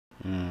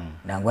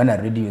nangwa na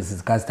radio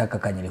zikazitaka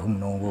kanyireho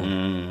munongo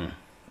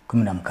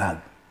 16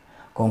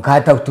 konka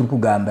hata turi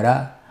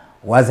kugambira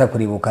waza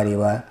kureba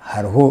ukareba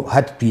hariho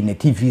hatwine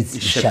TVs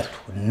ishatu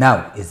now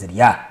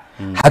iziriya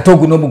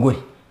hatogu no mugore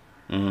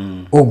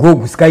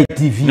ogo Sky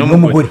TV no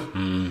mugore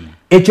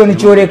echo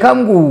nicyoreka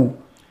ngo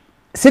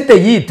site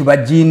yitu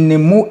bajine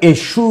mu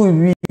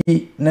eshubi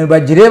na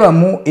bagireba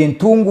mu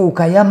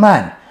entunguuka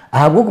yamani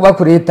ahubwo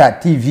bakureta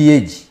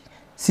TVH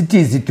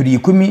cities turi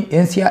 10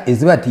 ensia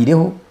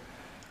ezibatireho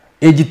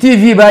egi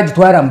TV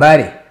bagitwara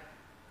mbare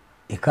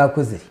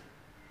ekakozeri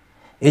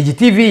egi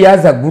TV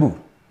yaza guru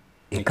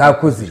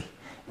ekakozeri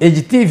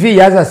egi TV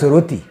yaza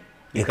soroti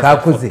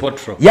ekakozeri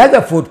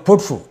yaza Fort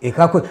Potro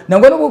ekakozeri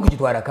nangwa no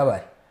kugitwara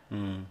kabari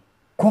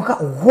konka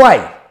why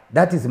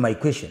that is my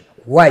question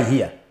why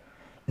here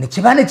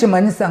nikibane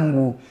kimanyisa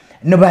ngo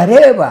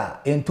nibareba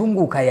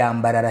entunguuka ya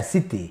Mbarara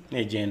city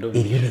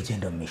iri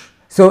legendo misho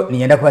so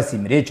niyenda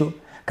kwasimira echo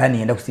kandi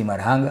niyenda kusima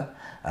rahanga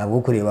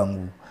abo kureba ngo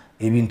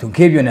ibintu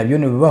nkebyo nabyo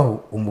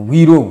nibibaho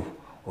umubwiro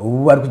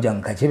ubu bari kujya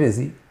mu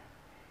Kakyebezi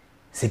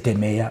city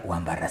meya wa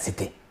Mbarara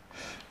city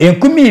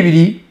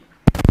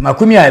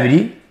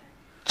 2020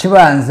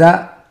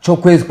 kibanza cyo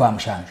kwezi kwa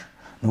Mushanja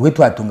niwe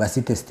twatunga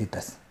city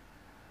status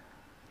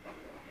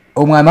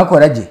omwami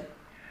Akoragye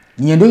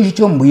nyendo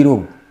y'icyo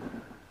mbwiro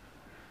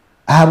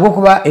ahabwo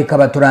kuba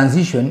ekaba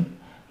transition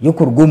yo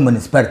ku rw'umu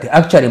municipality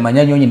actually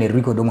manyanyo nyine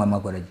record omwami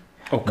Akoragye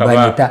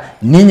banyita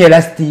ninye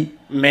last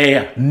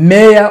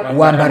mayor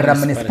wa Mbarara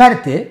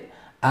municipality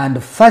and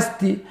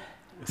first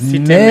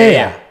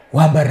mayor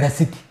wa Mbarara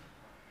city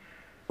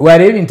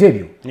wareba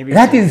interview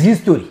that is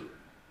history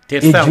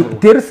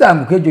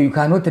tersangu kejo you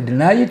cannot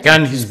deny it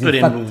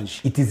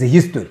it is a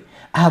history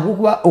ahabwo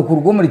kuba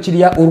okurwo muri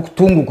kiriya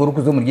urukutunguko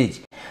rukuzo muri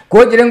giki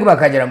kogere ngo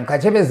bakagera mu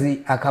Kakyebezi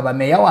akaba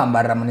meya wa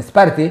Mbarara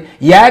municipality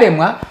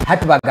yaremwa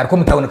hatubagar ko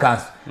mutawuni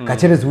council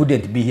Kakyebezi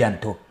wouldn't be here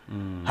nto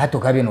hato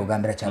kabino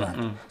gambira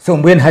cy'abantu so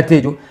mbwene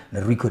hatejo na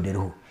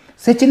recordereho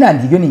se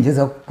kinandi byo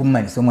ningeza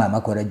kumanyisa omwami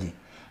Akoragye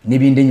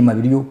nibinde nyuma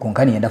biriyo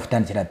konkani yenda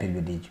futanira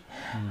period ejo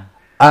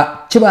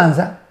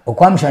kibanza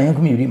okwamushanya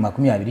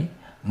 2020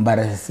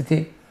 Mbarara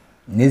city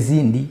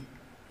nezindi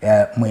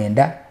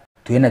mwenda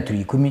tuyena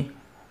turi 10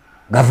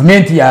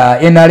 government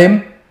ya NRM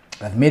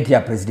government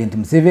ya President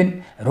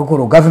Museveni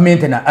rokoro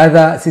government na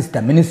other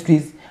sister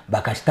ministries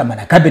bakashitama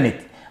na cabinet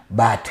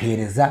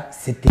batwereza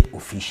city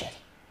official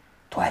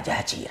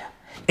twajachira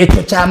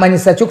echo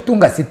cyamanyisa cyo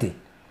kutunga city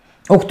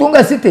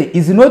okutunga city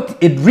is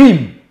not a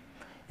dream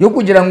yo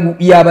kugira ngo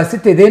yaba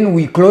city then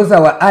we close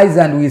our eyes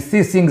and we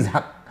see things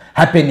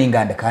happening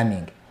and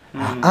coming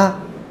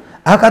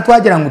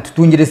akatwagira ngo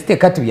tutungire city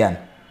katubyana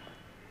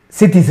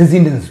cities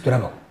zindi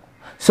nziturabaho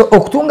so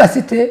okutunga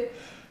city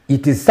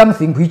it is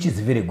something which is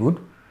very good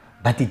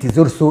but it is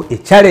also a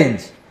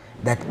challenge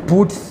that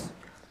puts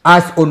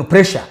us on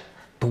pressure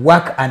to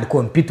work and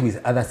compete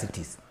with other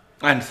cities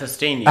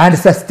and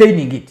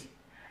sustaining it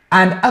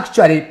and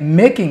actually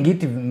making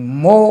it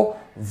more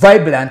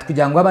vibrant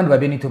kugira ngo abantu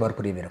babenito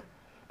barukurebera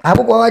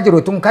abo kwa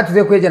wajiro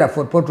tumkatuze kwegera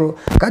Fort Potro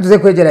katuze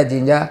kwegera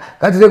Jinja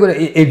katuze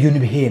ebyo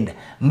nibihenda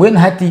mbwene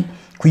hati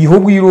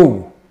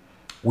kuyihogwiro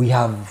we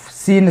have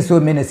seen so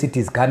many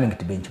cities coming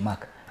to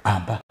benchmark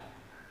amba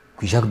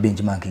kwisha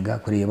benchmarking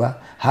kureba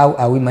how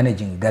are we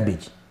managing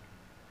garbage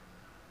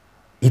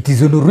it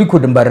is on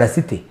record Mbarara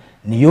city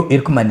niyo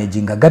iri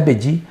managing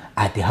garbage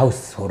at the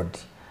household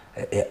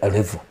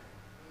level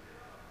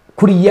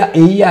kuriya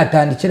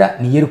atandikira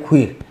niyo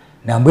kwira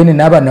nambwene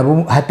nabana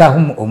bo hataho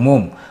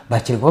omomo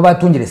bakirwa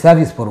batungire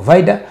service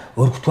provider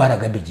uri kutwara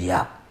garbage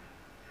yabo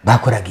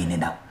bakoragine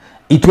nawo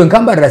itwe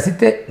Mbarara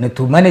city ne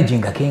to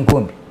managing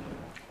akenkombe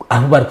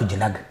aho bari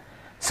kuginaga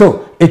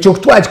so echo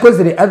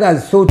kutwakikozere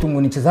others so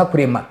tumunikiza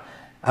kurema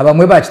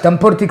abamwe bacita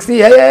politics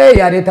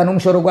ya leta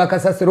n'umushoro gwa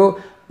kasasiro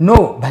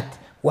no but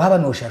waba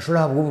no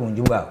shashura bwo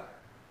burungi bwawo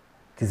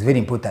it is very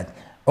important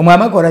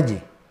omwami Akoragye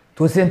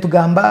tose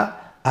ntugamba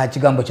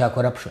kigambo cya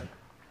corruption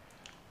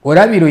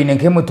orabiro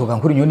inenke motoka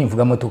nkuru nyoni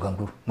mvuga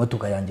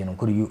motoka yanjye no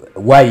kuri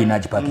why na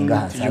parking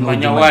hansi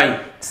yumanya why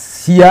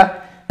sia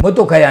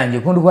motoka yanjye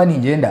kundi kwa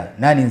ningenda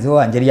nani nzo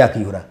wanje ari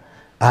yakihura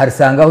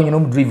aharisanga ho nyino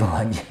mu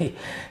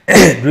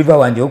driver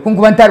wanje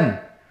okunkuba ntarmu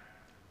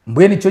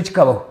mbwene cyo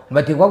kikabaho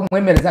bategwa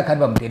kumwemereza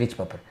kandi bamutere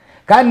kipapa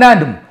kandi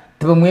nandum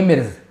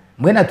tubamwemereza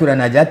mbwene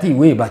aturanaje ati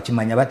we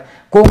bakimanya bati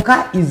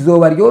konka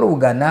izoba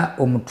ryorugana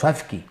omu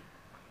traffic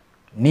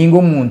ningo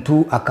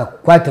umuntu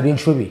akakwatira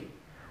inshobe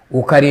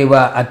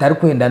ukareba atari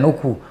kwenda no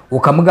ku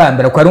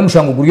ukamugambira ko ari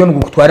umushango guryo no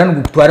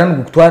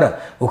gutwara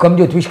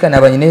ukamujyo twishikana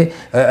abanyine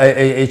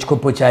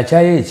ekikopo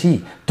cyacaye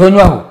iki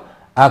tonywaho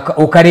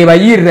ukareba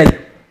yirira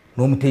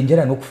no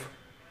mutengera no kufa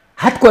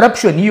hat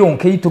corruption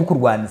yonke yituru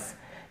kurwanisa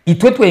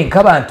itwe twenka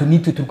abantu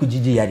nitwe turi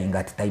kujiji yaringa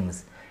at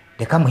times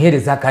reka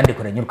muhereza kandi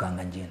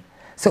kuranyurukanga ngene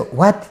so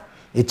what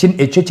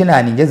echo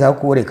kinani ngeza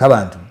kuboreka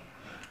abantu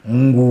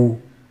ngo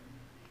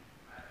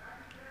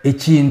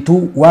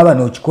ekintu waba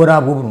no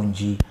kikora bwo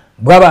burungi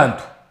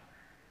bw'abantu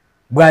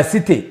bwa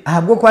city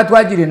ahabwo kwa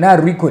twagire na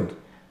record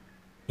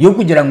yo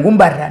kugira ngo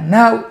Mbarara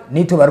now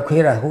nito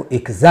barukweraho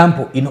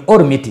example in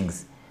all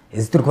meetings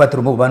is to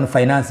one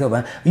finance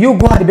over. You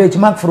go at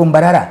benchmark from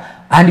Mbarara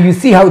and you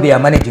see how they are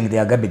managing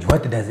their garbage.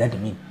 What does that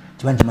mean?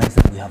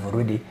 We have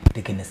already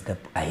taken a step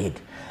ahead.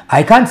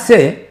 I can't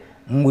say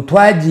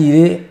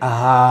mutwajire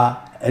aha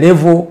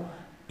level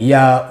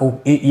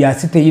ya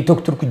site yito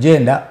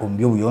kuturukugenda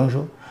ombyo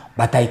buyonjo,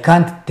 but I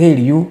can't tell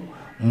you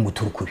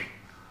muturukuri.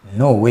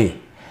 No way.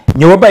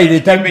 Nyoba ile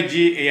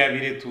tambeji ya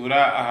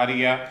biretura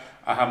ahariya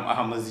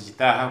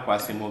ahamazigitaha kwa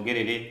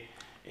semogerere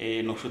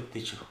no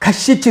shuticho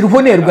kashikira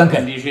ubonerwa nka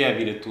ndijo ya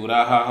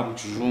biretura aha mu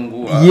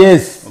kijungu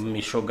yes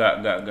mishoga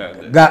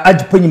ga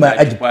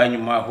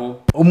ajipanyuma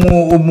ho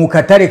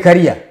umukatare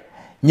kariya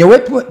nyewe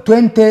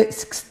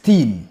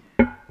 2016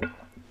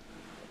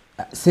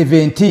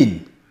 17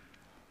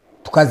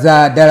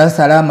 tukaza Dar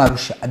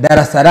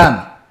es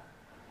Salaam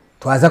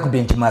twaza ku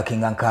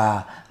benchmarking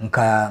nka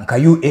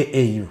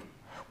UAAU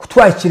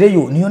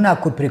kutwakireyo niyo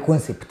nako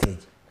preconcept eje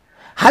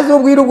hazo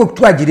bwirugo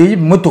kutwagiriye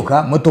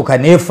motoka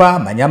nefa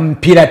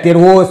manyampira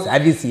terho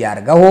service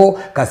yargaho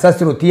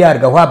kasasiro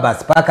tiyargaho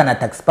bus park na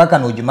taxi park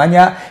no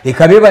jumanya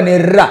ikabeba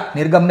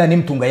nerga muna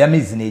nimtunga ya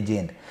mizi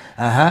negenda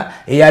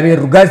eyabe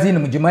rugazi ni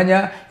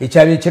mujimanya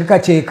ecyabe kirika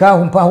ceka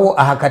humpaho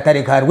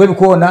ahakatare karwe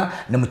bikona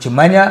ni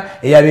mukimanya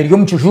eyabe ryo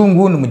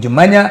mukijungu ni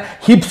mujimanya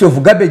heaps of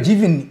garbage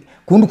even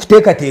kundu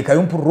kuteka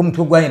yompuru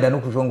mutwe gwayenda no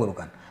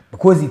kujongorukana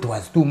because it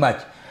was too much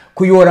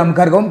kuyora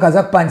mukarga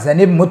mukaza kupanisa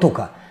ne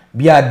motoka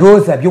bya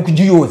doza byo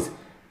kujiyoza.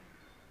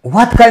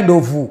 What kind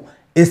of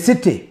a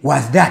city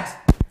was that?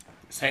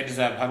 Sides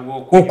of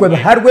harwo okwe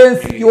harwe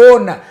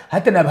yona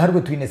hata na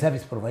harwe twine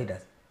service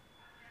providers.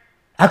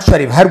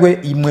 Actually harwe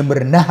imwe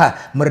murnaha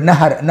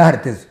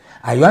nahartezo.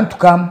 I want to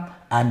come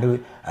and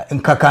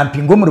nka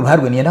campingo muri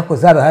harwe nienda ko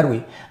zaba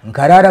harwe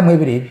nkarara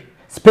mwebirebi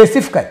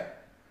specifically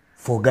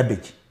for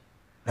garbage.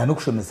 Nano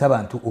kushomesa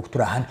abantu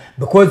okuturahana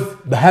because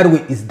the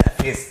harwe is the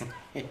face.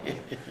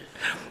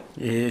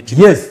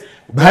 Yes.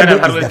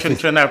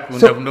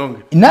 So,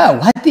 now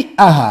hati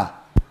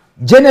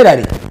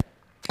generally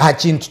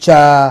kintu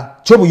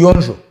cyo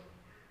buyonjo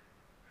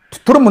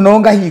tuturu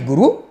munonga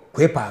higuru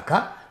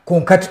kwepaka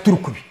konka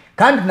tuturukubi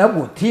kandi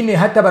nabwo tine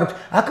hata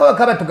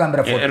akaba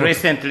tugambira for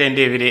recently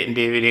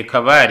ndebire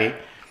kabare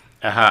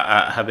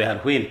habe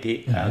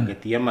harwente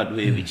hagati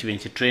y'amadwe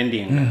bikibenche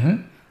trending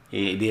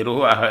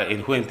rero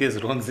irwente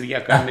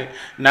zironziriya kandi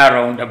na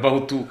round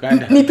about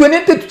kandi ni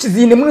twenete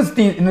tukizine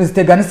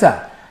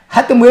munuziteganisa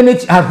hata mwene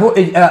haho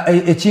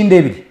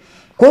ekindebiri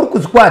ko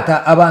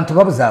kuzikwata abantu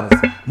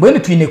babuzabuza mwene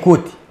twine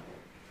koti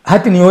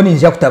hati niyo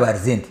ninja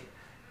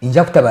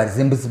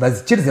kutabarizendi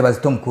bazikirize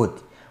bazitom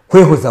koti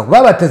kwehoza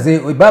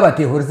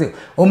babatehorze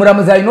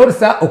omuramuza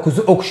inorsa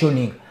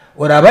okushoninga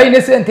orabaye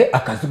ne sente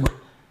akazugura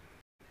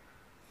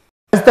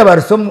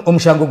azitabarso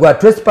omushango gwa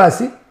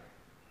trespass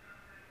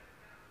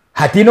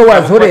hati no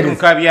wazorereza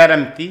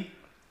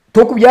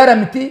tukabyara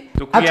miti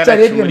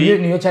actually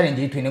niyo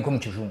challenge yitwine ko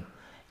mukijungu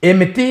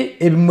emiti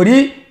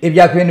ebimuri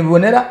ebyakwene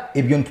bibonera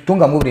ebyo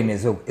ntutunga mu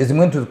buremezo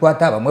ezimwe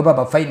tuzikwata abamwe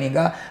baba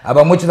fininga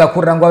abamwe kiza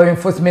kurangwa aba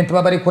enforcement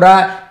babari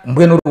kura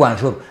mbwe no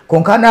rwanjoro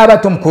konka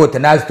nabato mkote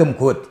nazito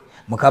mkote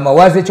mukama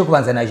waze cyo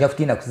kubanza naje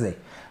afutina kuze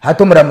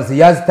hato muramuzi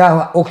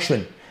yazitaha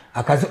auction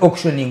akazi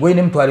auctioning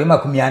wene mtwari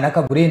makumyana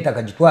akagurenta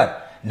akagitwara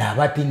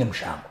nabatine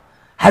mushango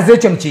haze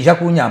cyo mkija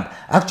kunyamba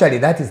actually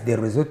that is the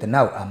result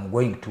now I'm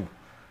going to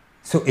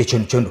so echo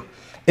nchondo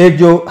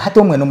ebyo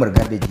hato mwe no mu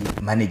garbage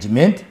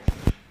management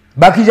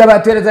bakija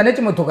batereza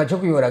neki motoka cyo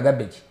kuyora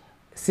garbage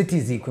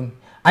cities ikumi.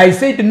 I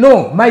said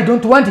no, I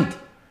don't want it.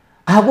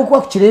 Ahubwo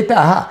kwa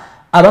kuchireta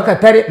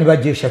abakatare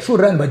nibajesha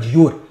shura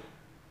nibajiyora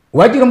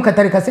wagira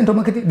mukatare ka center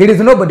market there is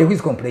nobody who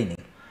is complaining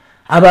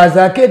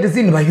abaza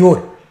kedezi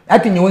nibayora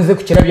ati nyonze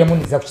kukira bya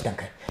muniza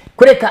kukitanka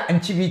kureka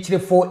nkibikire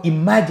for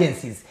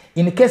emergencies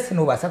in case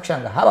no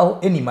basakushanga habaho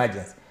any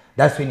emergency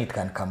that's when it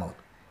can come out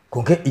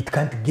konke it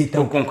can't get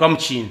out konka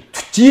mchine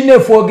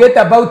forget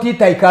about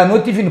it. I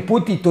cannot even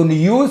put it on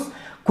use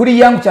kuri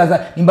yangu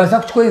chaza imbasa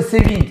kuchikoze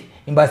sebindi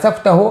imbasa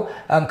kutaho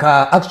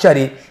nka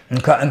actually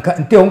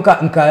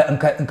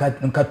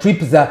nka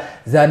trip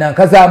za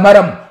nankaza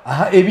maram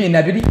ebi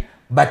nabiri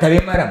batabe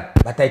maram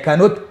but I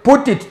cannot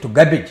put it to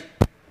garbage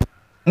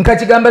nka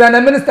kigambara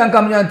na minister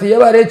nkamyanti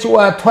yabarechi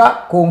watwa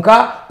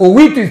konka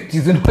it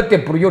is not a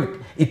priority,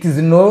 it is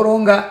no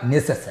longer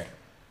necessary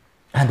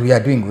and we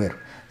are doing well.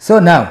 So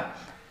now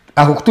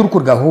aho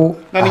kuturukurgaho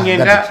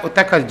ngenda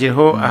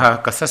utakajeho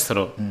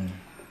kasasiro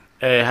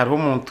hariho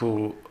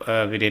umuntu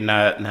bire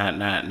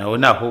nawe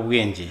naho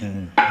ubwenge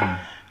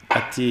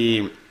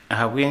ati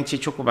ahabwenki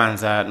cyo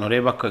kubanza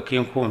noreba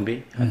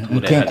kenkumbe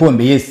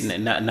yes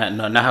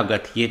na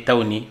hagati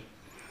y'etawuni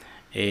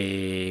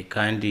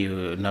kandi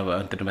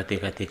n'abantu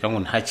batekateka ngo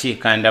ntaki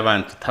kandi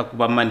abantu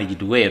takuba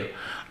managed well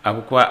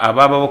abukwa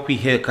ababa bo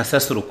kwihe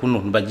kasasiro kuno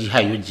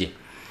bagihayuje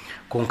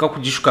konka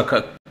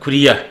kugishuka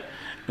kuriya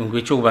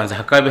ngo cyo kubanza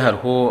hakabe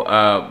hariho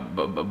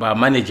ba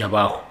manager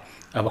baho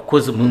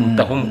abakozi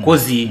mutaho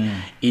mukozi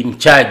in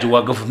charge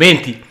wa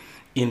government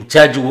in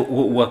charge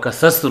wa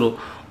kasasiro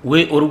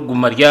we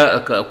orugumarya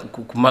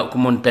ku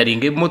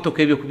monitoring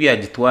imotoka ebyo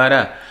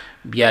kubyagitwara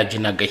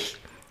byajinagaye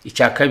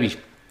icyakabiri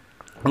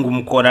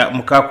ngumukora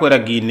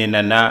Akoragye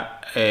na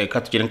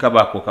katugire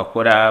nk'aba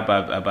Coca-Cola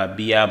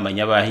ababiya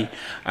amanyabahi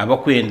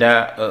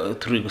abakwenda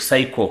turi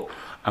cycle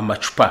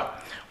amacupa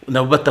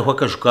nabo bataho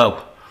akajukabo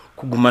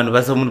kugumana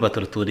baza muri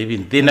batorotore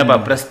ibindi then aba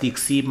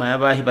plastics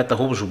mayabahi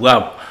bataho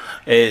ubujubwabo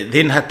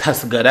then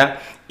hatasigara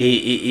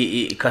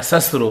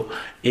kasasuro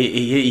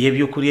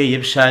yebyo kuriye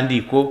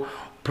yebishandiko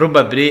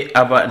probably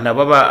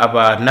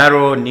aba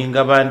naro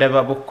ninga banda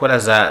babukora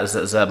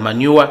za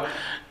manure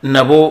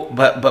nabo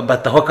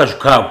bataho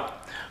akajukabo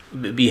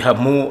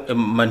bihamu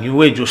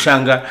manure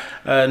joshanga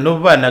no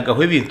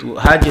banagaho ibintu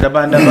hagira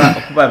banda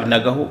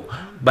kubabinagaho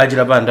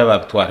bagira banda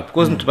babitwara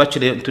because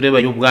ntubacire tureba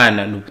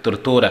y'ubwana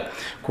n'ubutorotora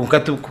kunka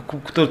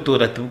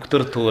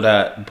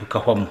kutortora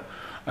bukahwamo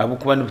abo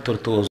kubana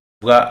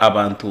butorotozwa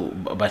abantu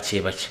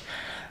bake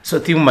so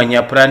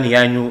timumanya plan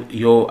yanyu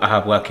yo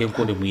ahabwa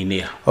kenkonde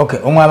mwineha okay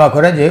umwaba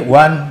Akoragye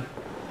one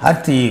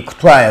hati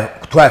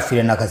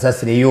kutwafire na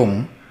kasasire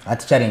yomu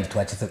hati challenge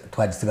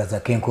twagisigaza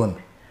kenkonde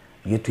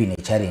iyo twine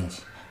challenge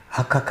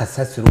aka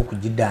kasasire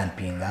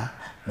ukugidampinga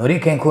nori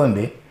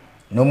kenkonde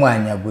no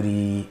mwanya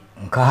guri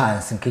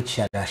nkahansi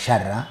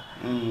nk'icashara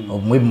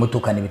umwe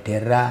mutuka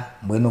nibitera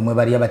mwe no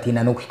bari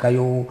abatina no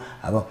kwikayo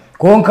aba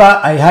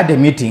konka I had a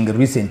meeting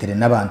recently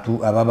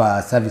n'abantu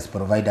ababa service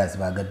providers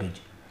ba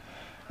garbage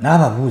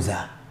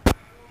nababuza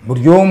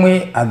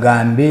buryomwe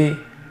agambe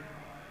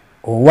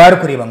owari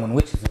kureba ngo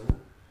nwekizibu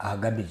aha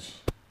garbage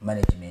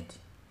management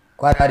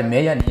kwa ari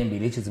meya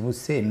nimbire ikizibu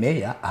se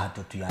meya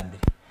ahatotu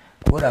yambere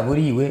kora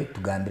buriwe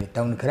tugambire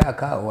town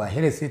clerk wa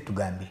herese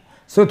tugambire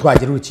so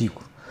twagira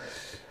urukiko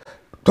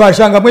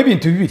twashanga mu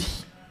ibintu bibiri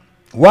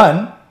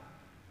one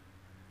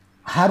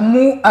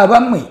harmu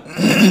abamwe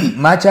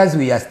much as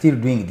we are still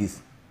doing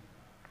this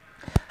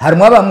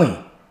harmu abamwe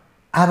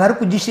abari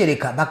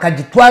kugishereka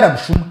bakagitwara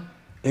bushuma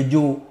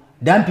ejo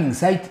dumping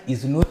site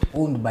is not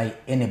owned by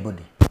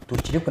anybody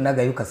tukire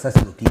kunaga yuka sasa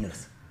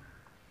routines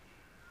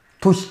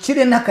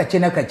tukire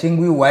nakache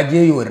ngwi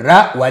wajeyo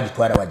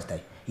wagitwara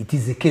wagitaye it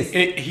is a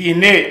case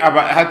hine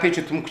aba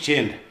hateche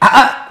tumukuchenda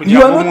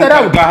you are not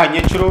allowed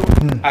gahanyeciro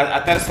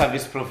atari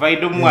service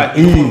provider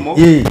mwagirimo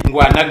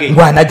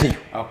ngwanage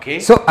okay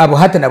so abo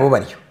hata nabo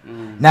bariyo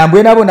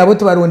nambwe nabo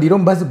tubarondiro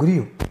mbazi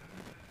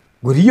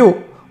guriyo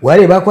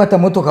wareba ko hata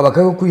motoka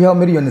bakayo kuyiha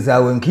miliyoni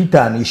zawe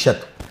nk'itanu 3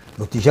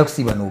 notija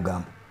kusiba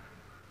n'ugamba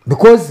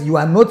because you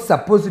are not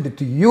supposed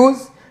to use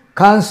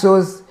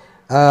council's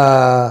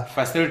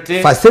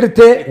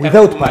facility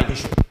without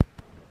permission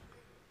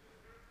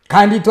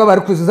kandi to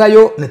bari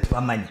kuzuzayo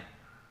netubamanya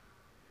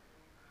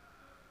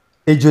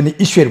ejo ni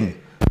ishwermu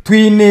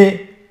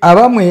twine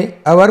abamwe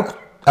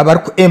abari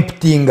ku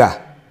emptyinga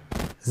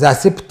za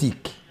septic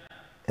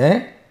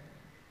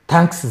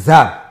tanks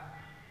za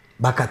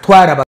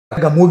bakatwara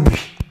bagamubi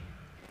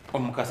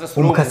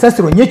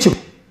omukasasiro nyekiro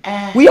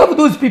we have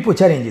those people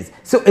challenges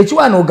so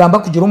ekiwana ogamba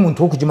kugira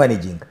omuntu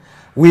okujimanaging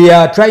we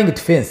are trying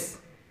to fence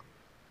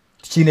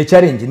kine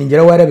challenge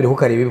ningira warabire ko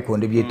karebe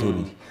bikonde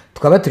byetoriri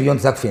tukaba turiyo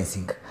nza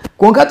fencing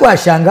konka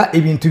twashanga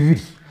ibintu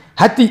bibiri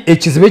hati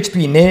ekizibe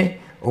kitwine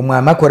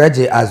umwama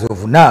Akoragye as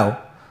of now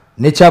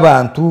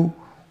n'ecyabantu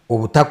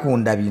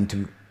obutakunda bintu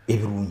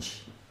ebirungi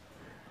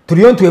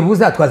turiyo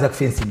twebuza twaza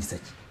fencing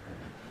saki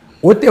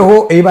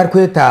oteho ebar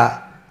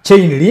kweta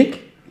chain link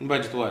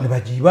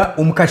nibajiba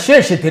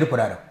umukasheshe teri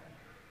kurara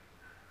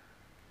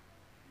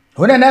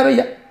ona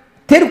nabeya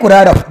teri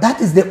kurara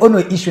that is the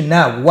only issue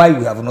now why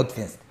we have not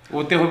fenced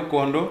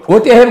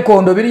oteho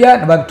bikondo biriya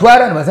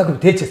nabitwara nabaza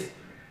kubitekeza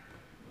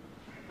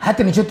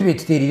hati nico tube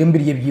tuterire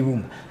mbiriye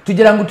byibumba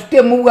tugira ngo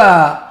tutemu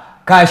bwa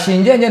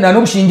kashingenye na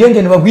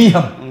n'ubushingenye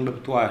nibagwihama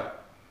ndabitwara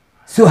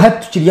so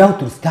hati tukiriyaho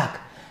turistaka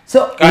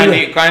so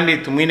kandi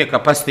tumwine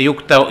capacity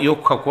yo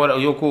kukora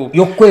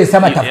yo kwesa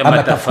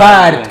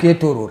amatafari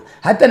tketorora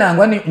hata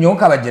nangwa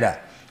nyonka bagira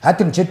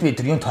hati nico tube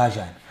turiyo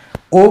twajana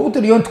obu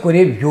turiyo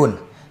tukore byona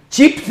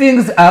cheap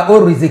things are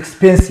always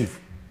expensive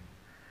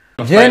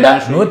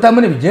genda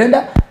notamune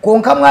bigenda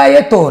konka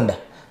mwayetonda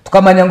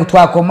tukamanya ngo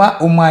twakoma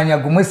umwanya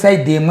gumwe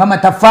side mwa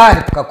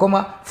amatafari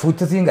tukakoma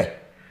futi zingaye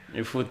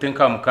ifute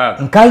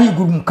nkamukaga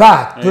nkayiguru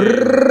muka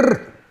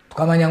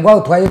tukamanya ngo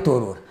aho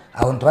twayetorora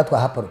aho ntwa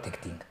twa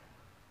protecting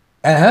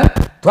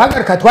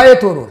twagaruka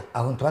twayetorora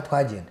aho ntwa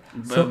twagenda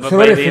so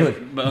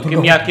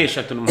kimyaka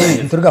 3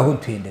 n'umugezi turgaho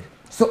twendera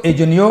so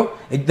ejo niyo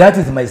that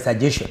is my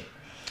suggestion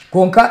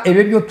konka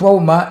ebyo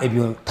twawuma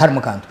ebyo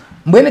tarimo kantu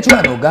mbwene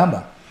cyane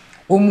ugamba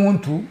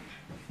umuntu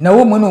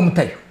nawo mwe no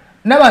mutayo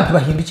nabantu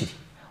bahindukire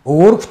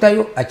uwo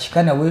rufitayo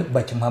akikana we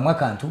bakimuhamwa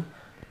kantu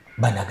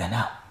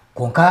banaganaho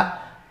konka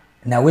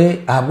nawe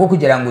ahabwo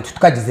kugira ngo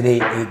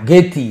tutkagizire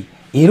gate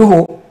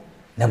iriho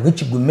nabwo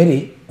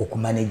kigumere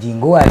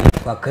okumanaging wari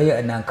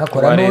twakaya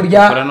nankakora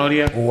norya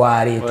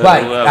wari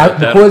twai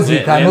because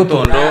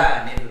kanoto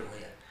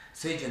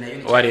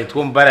wari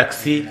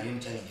twumbaraksi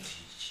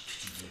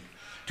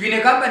twine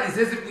companies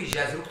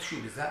zizikwishaza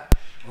kutushubiza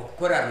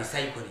okukora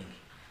recycling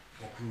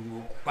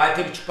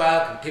okupate bicupa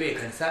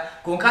kutebekanisa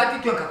konkati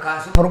twenka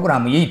kanso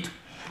program yitu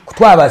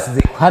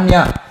kutwabasize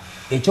kuhamya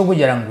echo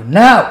kugira ngo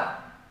nawe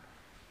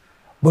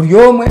buri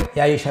yomwe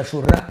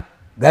yayeshashura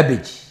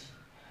garbage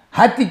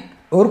hati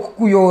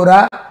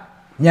orukuyora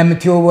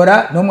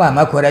Nyamitiyobora no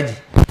mwa Akoragye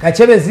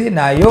Kakyebezi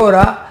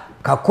nayora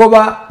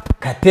Kakoba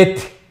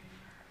Katete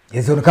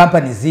izo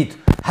company zitu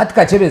hati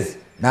Kakyebezi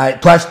na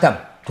twashitama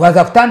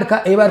twaza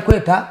kutandika ebari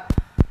kweta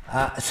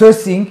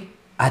sourcing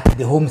at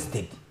the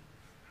homestead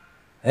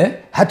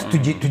hati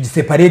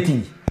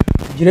tugiseparating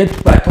tugire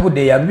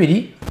tubude ya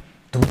bibiri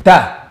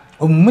tubuta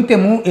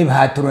umutemu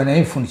ebihaturo na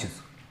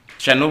infunikizo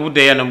cyane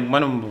ubude ya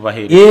namana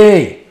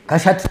mubaheri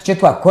kashati cyo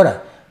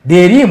twakora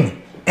derimwe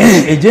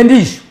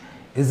egendisho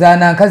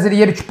izana nkaziri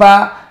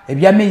yebicupa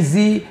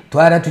ebyamizi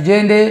twara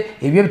tugende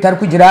ebyo bitari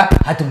kugira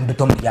hati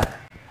mubitomo byaka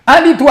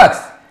and it works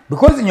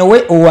because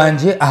nyowe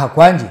owanje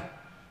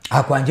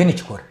ahakwanje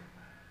nikikora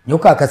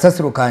nyoka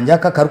akasasiro kanje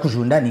akari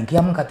kujunda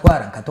ninkiya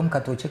mukatwara nkato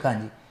mukatoke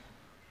kanje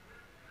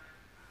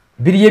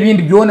biriye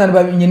bindi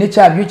byona nyine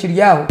cyabyo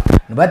kiryaho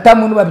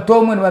nibatamu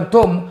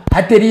nibabitomu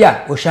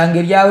hateriya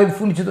oshange yawe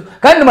bifunikizo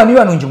kandi manu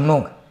banunje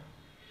munonga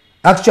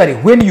actually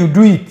when you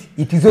do it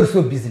it is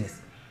also business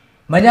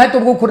manyato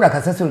bwo kurira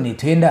kasasiro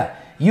nitwenda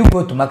you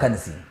go to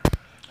mechanism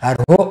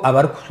hariho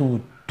abari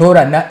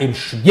kutorana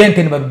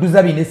ebishubyente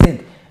nibaduza bine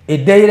sente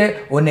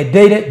on a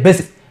daily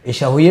basis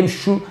eshahuye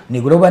bishu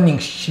niguroba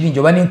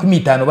ningishirinjo bani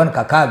 15 bani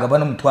kakaga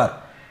bani mutwaro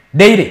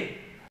daily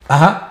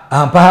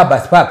ampaha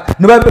bus park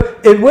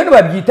ebwe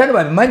babyitana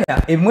babimanya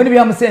ebwe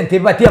bya musente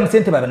bati ya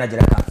musente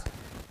babanagira kanso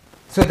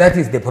so that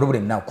is the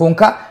problem now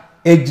konka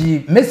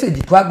eji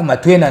message twaguma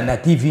twena na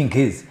TV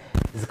nkezi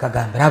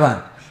zikagambira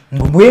abantu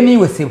ngo mwe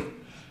niwe sebo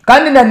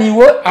kandi na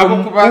niwo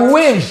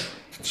uwenje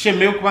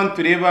shemeye kubantu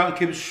tureba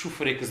nk'ibishu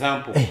for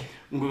example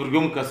ngo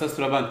buryo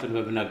mukasasura abantu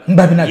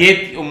babinaga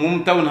yet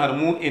umumtown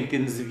harimo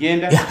intenzi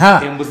byenda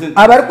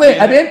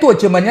abarwe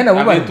abentoke manyana bo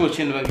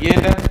abentoke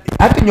babyenda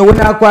ati nyowe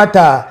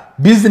nakwata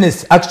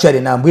business actually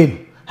nambwenu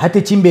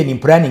hati chimbe ni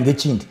planning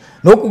ekindi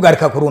no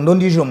kugarika kurundo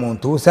ndijo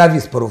muntu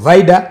service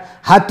provider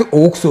hati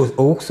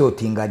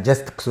okusotinga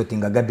just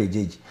kusotinga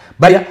garbage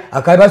baya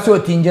akaba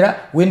sotingira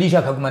wendisha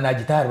akaguma na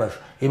gitari basho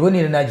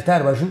ebonire na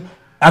gitari basho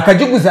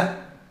akajiguza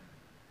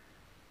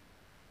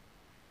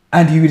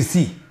and you will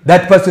see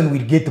that person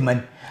will get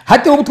money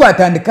hati ubu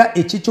twatandika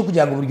iki cyo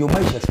kugira ngo buryo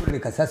mwisha shurire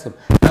kasasiro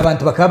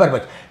abantu bakaba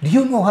bari do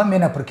you know how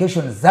many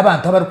applications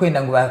z'abantu abari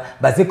kwenda ngo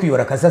baze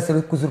kuyora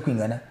kasasiro kuzuru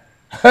kwingana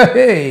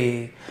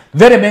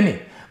very many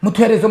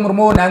mutwerezo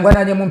murimo nangwa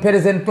nanye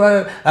mumpereze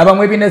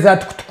abamwe bineza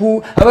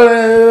tukutuku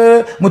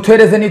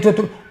mutwereze nito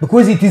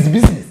because it is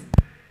business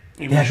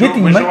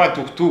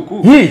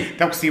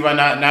takusiba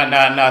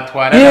na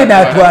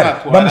twara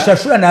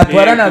bamushashura na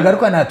twara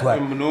nagaruka na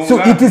twara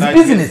so it is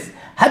business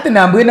hati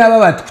nambwe naba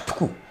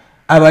batukutuku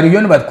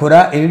abariyo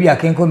bakora ebi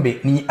byakenkombe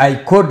ni I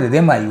called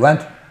them I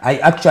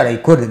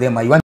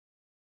want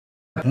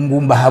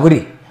ngumba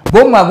habure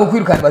bo mwago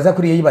kwirukana baza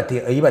kuri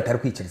yibatari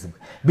kwikirizwa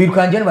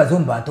birukanje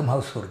bazomba atom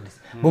households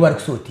bo bari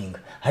kusotinga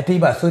hati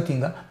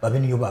basotinga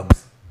babeni yo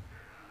babuze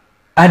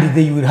and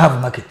they will have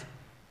market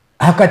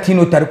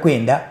hakatino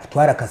tarikwenda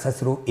kutwara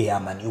kasasiro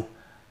eyamaniyo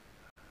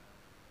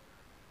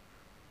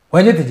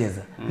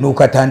wanyetegeza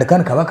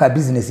nukatandikana kabaka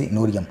business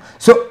n'uryamo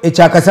so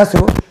echa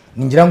kasasiro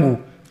ningira ngo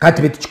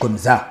katibeti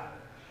kikomeza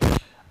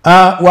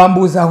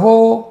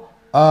wambuzaho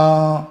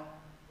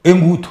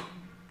enguto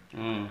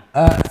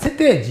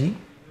stage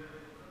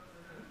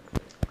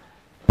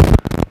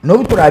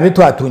no turabe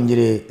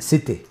twatungire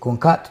site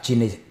konka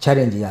tukine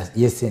challenge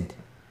ya sente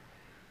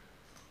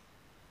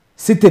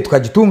site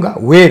tukagitunga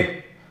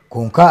were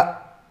konka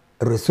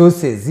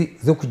resources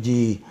zo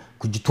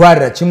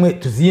kugitwarira kimwe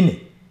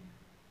tuzine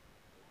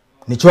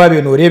nico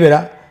wabeno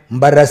rebera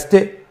Mbarara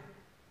state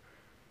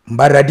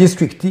Mbarara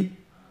district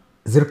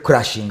zir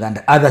crashing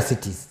and other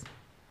cities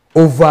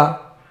over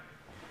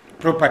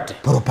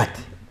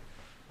property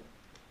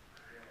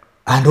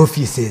and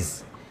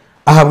offices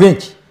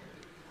ahabwenki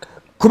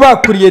kuba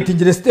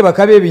creating state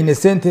bakabe bine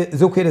sente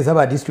zo kwereza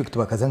aba district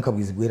bakazanka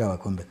bwizibwira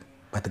abakombeka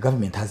but the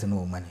government has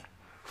no money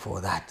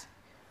for that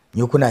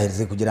nyuko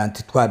nahereze kugira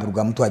anti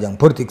twabirwa mutwajya mu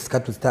politics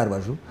katu star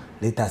baju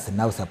let us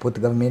now support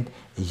government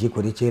ije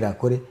kore cyera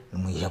kore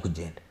numuyija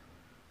kugenda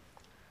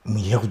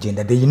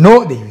they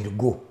know they will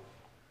go,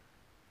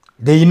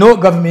 they know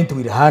government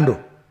will handle,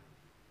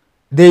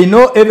 they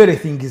know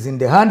everything is in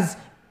the hands.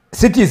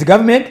 City is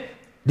government,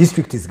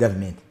 district is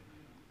government.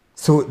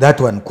 So that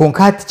one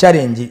concat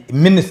challenge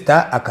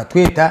minister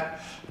akatweta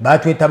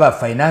batweta ba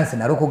finance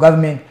na local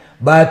government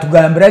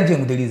batugambira je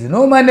ngo there is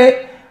no money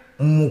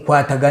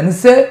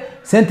mukwataganise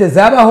sente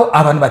zabaho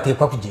abantu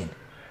batekwa kugenda.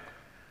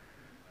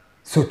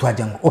 So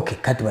twajya ngo okay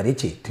kati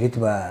bareke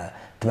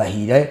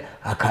tubahira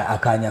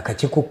akanya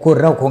kace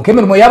kokora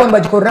konkemermo yabo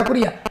bagikorera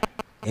kuriya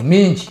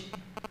eminji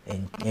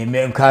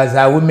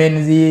kaza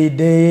women's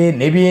day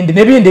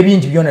nebindi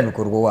bingi byona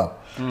bikorwa wabo.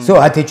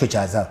 So ate ico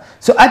cyaza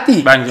so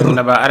ati banje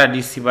na ba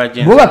RDC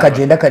bagenda bo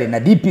bakagenda kare na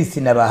DPC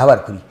na ba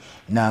habari kuri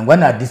nangwa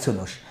na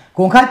disonosha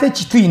konkate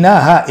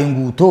kitwina ha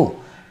enguto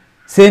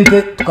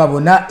sente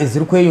tukabona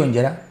eziri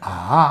kweyongera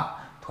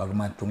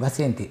twaguma tunga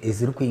sente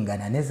eziri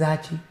kwingana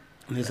nezaki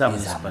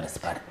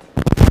municipality.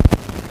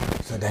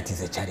 So that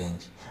is a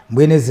challenge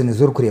mbwene zino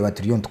zo kureba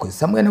trillion tukoze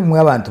samwe n'umwe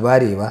abantu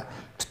bareba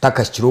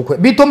tutakashikirukwe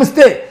bito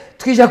mste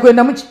twija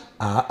kwenda muki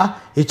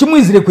icyo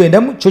mwizire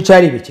kwenda mu cyo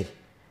cyarebekere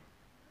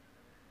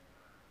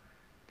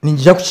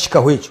ninjija kushika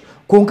hwecho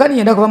konkani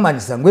yenda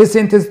kubamanisa ngwe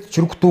sente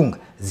zikiri kutunga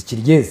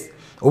zikirigeze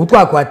ubu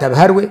twakwata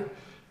biharwe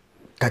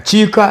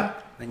kacika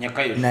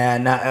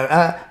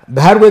na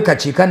biharwe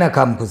kacika na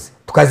kamkuzi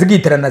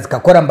tukazigitirana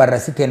zikakora Mbarara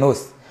City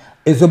nose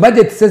ezo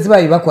budget se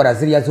zibaye bakora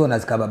ziriya zona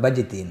zikaba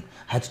budget ino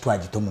hati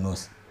twagito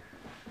munose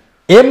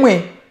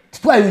emwe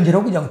twayongera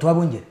kugira ngo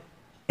tubabongere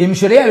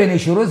imishore yawe ne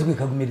shoro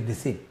zikagumira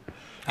dese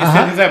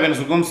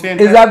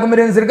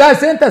izagumira nzirga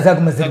center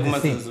zagumira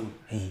dese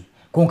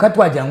konka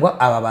twajyangwa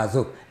aba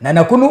bazo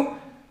nana kuno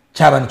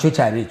cyabana cyo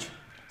cyabecho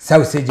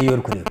sawe seje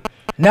yor kureba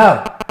now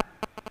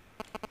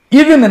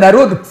even na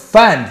road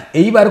fund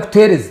bari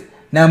kutereza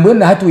namwe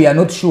na hatu ya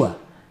not sure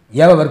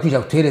yaba bari kwija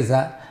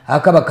kutereza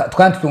akaba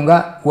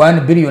twantunga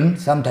 1 billion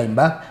sometime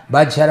back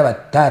bajara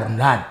bataru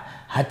nana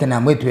hata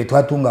namwe tube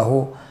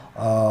twatungaho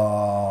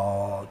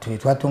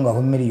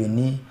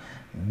miliyoni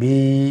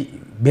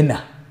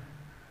bina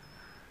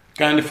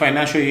kandi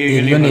financial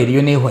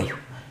year ne hoyo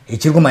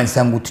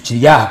ikirgumanisa ngo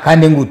tukiriya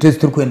kandi ngo twese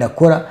turi kwenda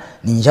gukora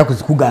ninja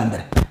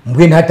kuzikugambira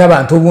mbwe hata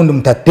abantu ubundi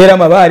mutatera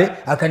amabare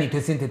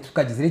akanito sente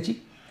tukagizire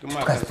iki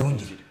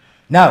tukasitungire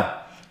now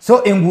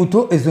so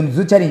enguto ezo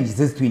nizo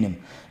challenges twinemo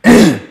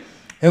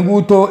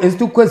enguto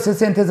ezitukose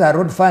sente za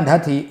road fund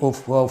hati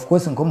of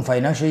course nko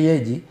financial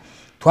year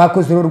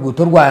twakoze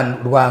uruguto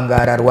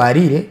rwangara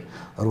rwarire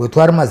urwo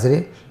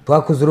twarumazire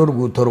twakoze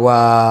uruguto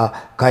rwa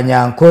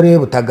Kanyankore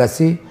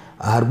Butagasi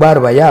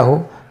harbarwa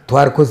yaho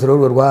twakoze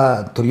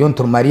rwa turion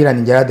turmarira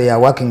ningerade ya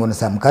working on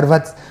some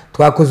carvats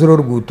twakoze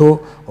uruguto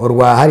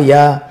rwa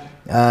hariya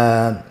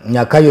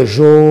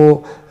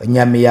Nyakayojo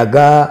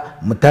Nyamiyaga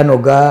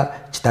Mutanoga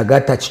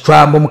Kitagata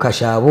Kicwambo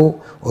Mukashabo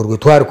urwo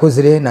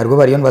twarkozire narwo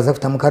bariyon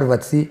bazafita mu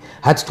carvats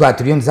hati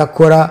twaturion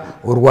zakora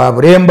urwa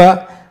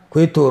Buremba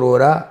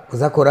kwitorora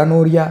kuzakora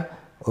n'urya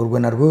urwo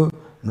narwo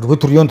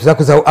turion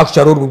tuzakuzaho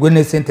actually urwo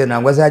ne center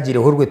nangwa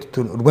zagireho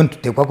urwo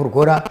tutekwa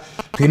kurukora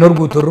twino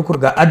rwuto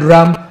rukurga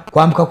Adram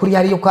kwambuka kuri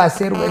yari yo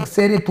kwaseru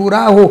excel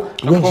turaho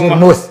rwenjero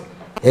nose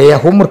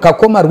humurka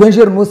koma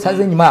rwenjero nose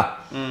haze nyuma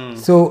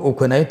so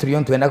uko nayo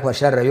turion twenda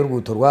kubasharira yo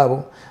rwuto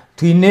rwabo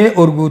twine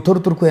urwuto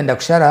turkwenda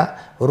kushara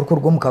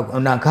urukurwo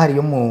mukankari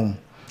yo mu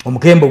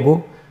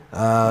Mukembogo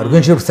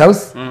rwenjero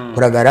south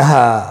kuragara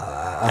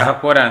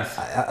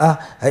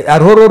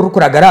arhoro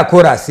rukuragara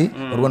chorus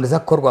urwanda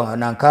zakorwa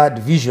nanka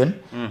division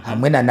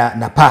hamwe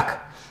na park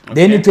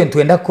then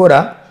twenda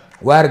kora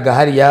warga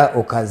hariya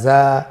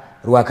okaza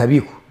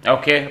rwakabiko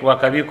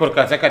rwakabiko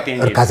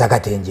kaza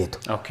katengeto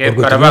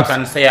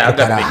karabakanisa ya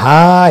agape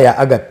ya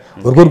agape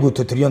urwo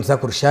rwuto turion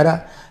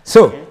zakurushara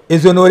so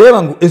ezo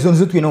noreba ngo ezo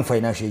nzu twino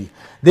financial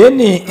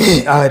then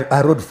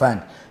a road fund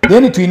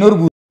then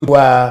twino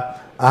rwa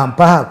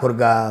ampaha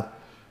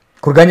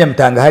kurganya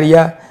mtanga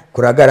hariya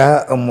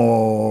kuragara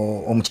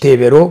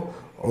umukitebero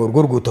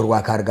urwo rwuto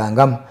rwa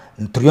Kargangam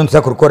turion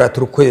zakurukora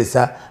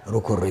turukwesa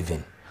ruko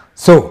revenue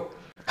so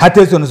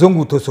hatezo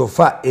nzonguto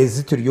sofa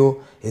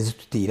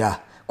ezitutira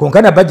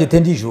konkana budget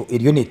ndijo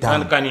iriyo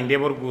netanga kandi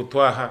ndebo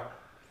rwuto aha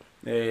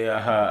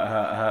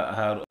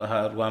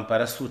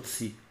rwampara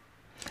sutsi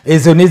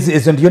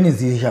ezo ndiyo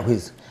nizisha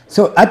kwezo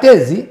so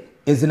atezi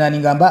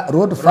ezinaningamba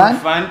road fund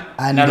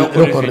and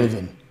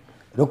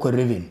local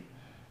revenue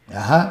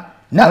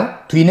now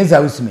twine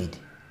za usimade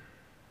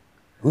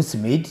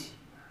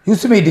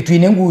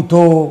twine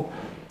nguto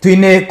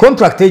twine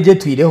contract eje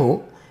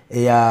twireho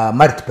ya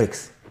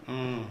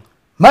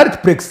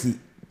multiplex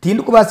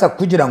tindi kubasa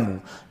kugira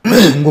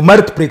ngo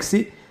multiplex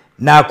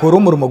nakora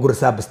umurimo guru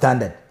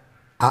substandard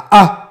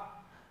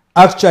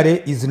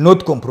actually is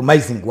not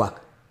compromising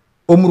work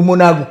umurimo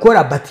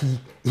nagukora but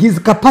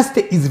his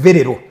capacity is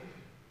very low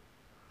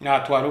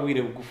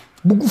twarubire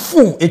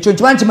bugufu echo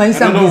chwanchi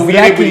manisa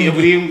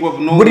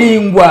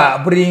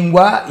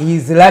buringwa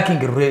is lacking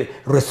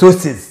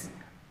resources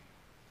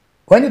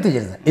kwani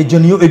tujeza ejo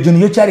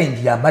niyo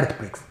challenge ya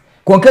multiplex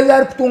konkeza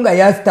ari kutunga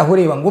yasta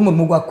horeba ngo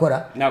umurimo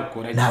gwakora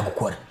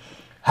nagukora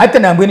hata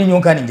nambwe ni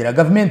nyonka ningira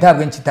government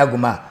habwe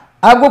nchitaguma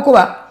abwo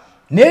kuba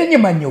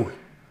nenyuma nyowe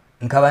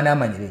nkaba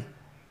namanyire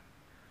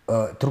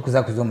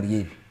turukuza kuzo muri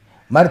yebi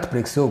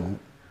multiplex ogu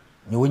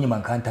nyowe nyuma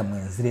nkanta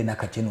mwenzire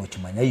nakacheno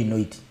chimanya you know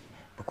it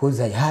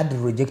because I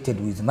had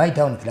rejected with my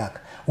town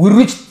clerk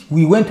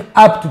we went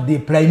up to the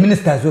prime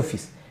minister's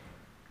office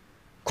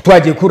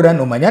kutwaje kurra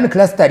no manyani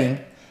clustering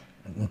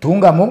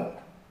ntungamo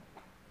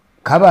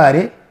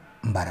Kabare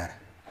Mbarara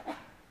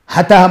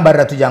hata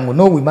Mbarara tujango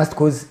no we must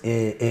cause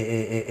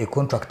a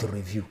contract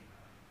review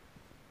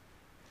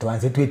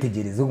tuanze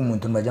twetegereze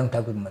umuntu mbajya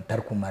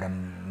ntari kumara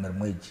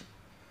mweji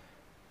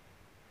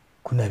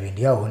kuna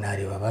bindi yaho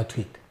nareba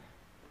batwita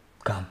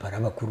Kampara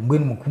bakuru mbwe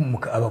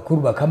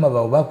abakuru bakama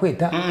bawo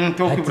bakweta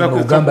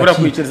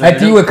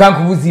ati iwe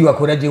kankubuzi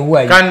wakoraje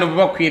huwayi kandi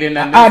bakwire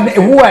na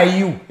who are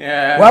you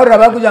wara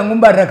bakuja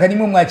ngumbarira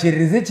kanimwe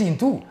mwachereze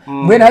kintu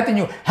mbwe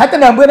hata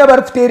nambwe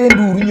nabari kutere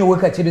nduru nyowe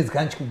kachereze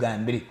kanchi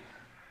kugambire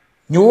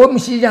nyowe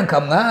mushija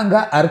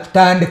nkamwanga ari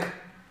kutandika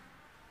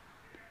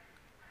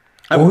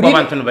abo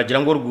abantu bagira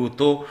ngo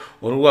ruguto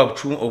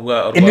urwacu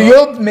obwa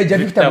niyo Major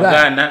Victor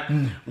Bwana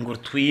ngo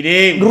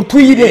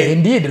rutwire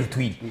ndiye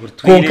rutwire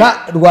konka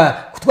rwa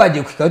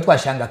kutwagiye kwikaho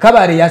twashanga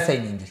kabare ya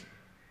signing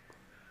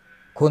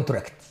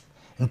contract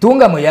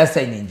Ntungamo ya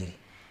signing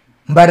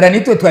Mbarara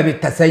nitwe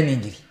twabita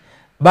signing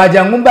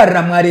baja ngo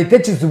Mbarara mwarete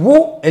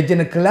kizubu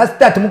ejene class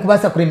tatu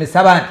mukubasa kuremesa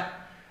abandi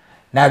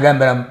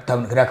nagambara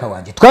town kiraka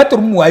wanje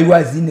twaturu mu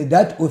was in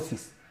that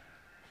office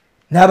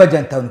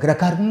nabaja town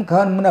kiraka harimo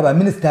muna ba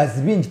ministers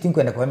bingi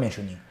tinkwenda kwa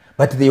mentioning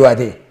but they were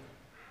there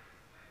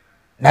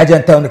naja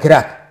town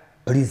kiraka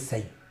please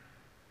say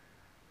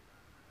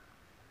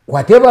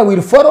whatever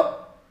will follow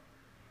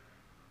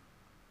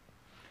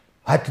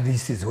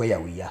this is where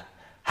we are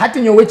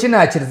hati nyowe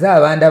kinakiriza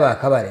abandi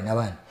abakabare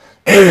nabandi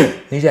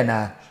nija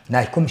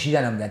na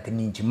kumshija na mbyante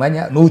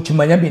ninjimanya no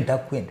ukimanya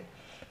mbintakwenda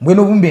mbwe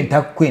no bumbe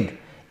ntakwenda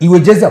iwe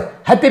jeza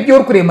hati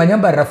byo kuremanya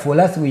Mbarara for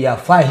us we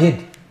are far ahead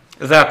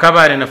za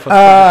kabare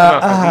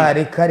na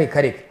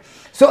reka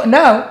so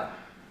now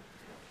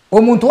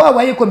omuntu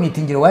wabaye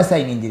committing wa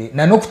signing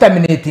na no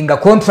kutaminatinga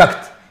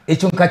contract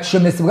echo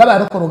nkakishomesi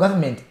bw'abarokoro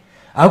government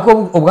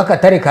ahubwo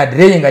ubwakatare ka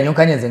delaying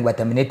nyokanyenze ngo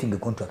terminating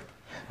contract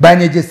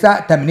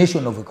banyegesa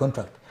termination of a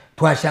contract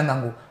twashanga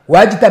ngo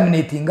waji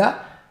terminatinga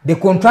the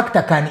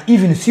contractor can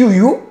even sue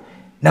you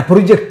na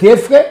project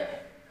efwe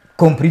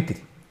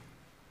completely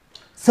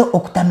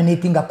so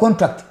terminating a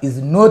contract is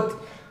not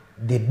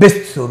the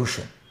best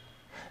solution.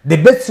 The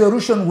best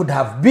solution would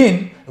have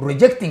been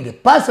rejecting a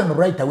person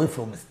right away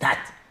from start.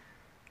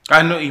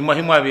 Ano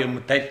imuhimu abiri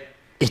mutari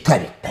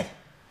itari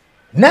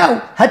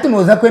now hati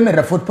noza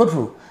kwemerera Fort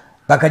Portal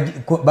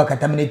baka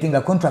terminating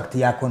a contract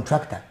ya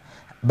contractor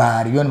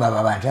bariyon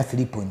babanja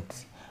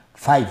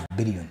 3.5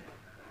 billion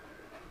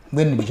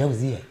ngene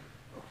bijabuziye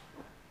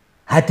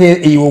hate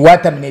iyo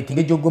terminating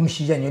ejo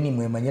gomshija nyoni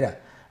mwemanyira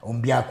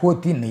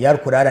umbyakoti ne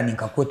yarukurara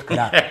ninkakoti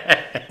kra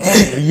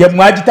ya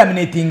mwaji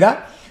terminatinga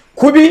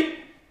kubi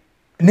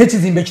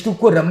nekizimbe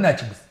kitukorera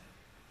munakibuza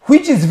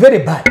which is very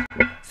bad.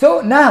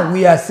 So now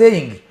we are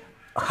saying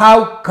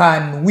how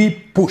can we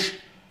push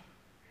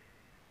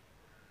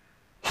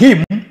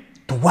him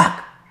to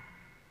work?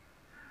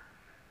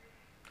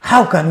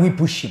 How can we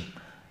push him?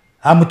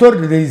 I'm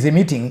told there is a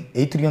meeting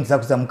 8 trillion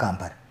zakuza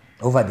Kampala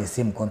over the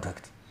same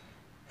contract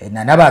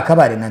na naba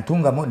kabare na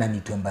Ntungamo na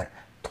Mbarara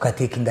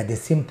tukatekinga the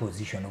same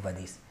position over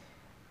this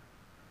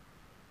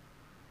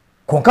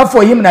konka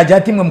for him na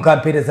jati mwe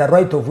mkampereza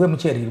right of way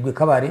mucherirwe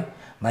kabare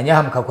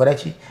manyaha mukakora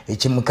ki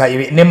ekimuka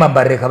ne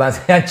Mbarara kabanza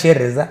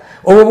yanchereza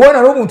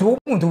obubona ro muntu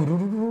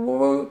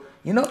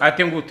you know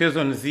ate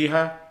ngutezo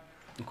nziha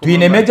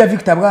twine Major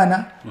Victor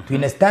Bwana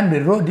twine Stanley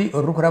Road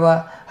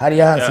orukuraba hari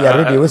hansi ya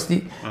Radio West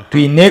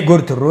twine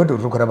Gold Road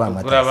orukuraba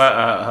amata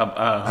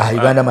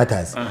Uganda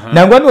matazi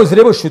nangwa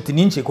nozirebo shuti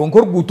ninche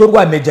konkor guto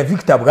rwa Major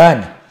Victor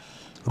Bwana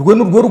rwe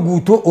n'urwo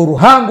ruguto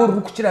oruhango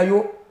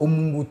rukukirayo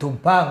omunguto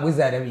mpangwe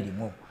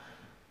zarabirimo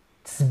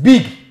it's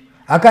big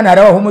akana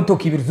araho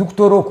motoka ibiri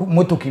zukutoroku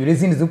motoka ibiri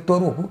zindi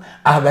zukutoroku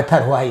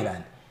ahagataro wa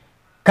Ireland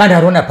kandi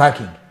harona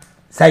parking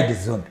side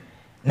zone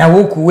na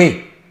walk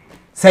away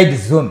side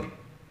zone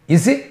you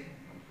see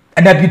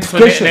and a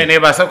beautification ne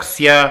basa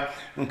kusia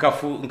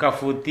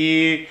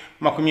nkafuti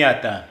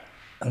 50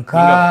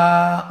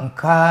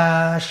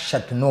 nka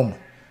shatnomo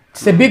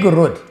it's a big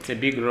road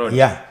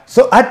yeah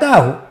so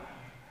ataho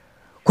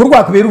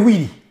kurwa kubera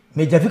uhwiri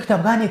Major Victor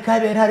Bwana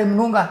kabera hari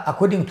mununga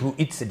according to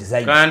its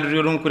design kandi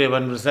rero nkureba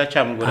nuza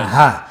cyamugura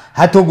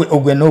hatogwe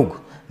ogwe nogo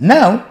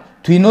now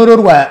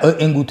twinororwa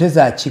engute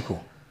za chiko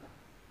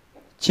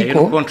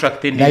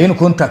na yun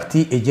contract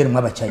ejeri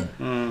mwabachayina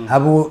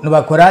abo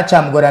nubakora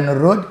cyamugorano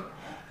road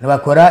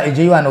nubakora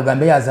eje yano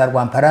gambe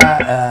yazarwa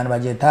mpara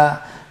nubageta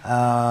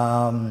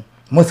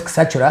Mosque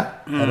Sachura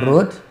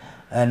road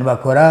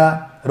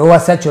nubakora Rowa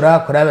Sachura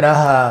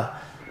kurabira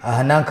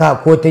ahananka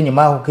kote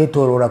nyuma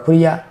huketorora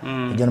kuriya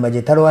ejo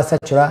nubageta Rowa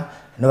Sachura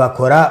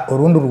nubakora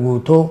urundi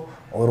ruguto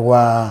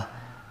urwa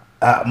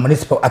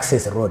municipal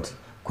access road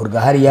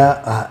kurga hariya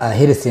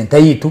health center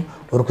yitu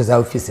urukuza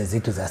offices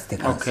zitu za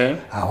state council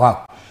aho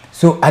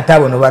so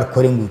atabona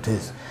barikore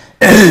ngutezo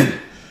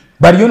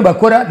bariyo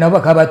bakora nabo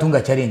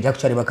bakabatunga challenge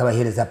actually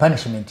bakabahereza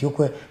punishment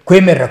yuko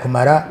kwemerera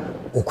kumara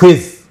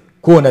ukwezi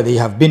kuona they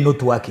have been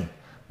not working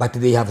but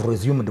they have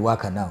resumed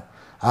work now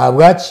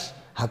abwachi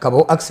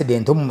hakabo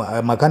accident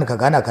makanika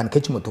gana kan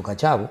kechimotoka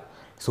cyabo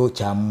so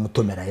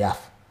cyamutomera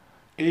yafu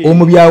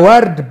umubya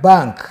World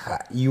Bank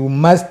you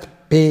must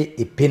pay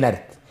a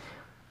penalty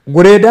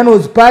gureda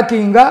noz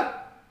parkinga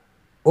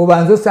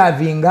obanzo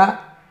savinga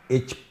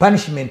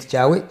punishment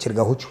cyawe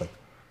kirgahuchwe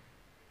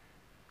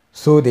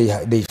so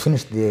they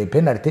finished the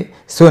penalty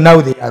so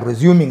now they are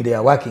resuming they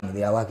are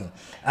working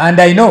and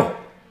I know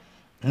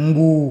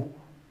ngu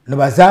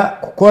nabaza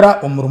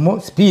kukora umurimo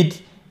speed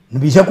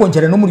nibisha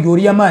konjera no muri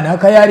yori yamana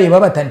akayareba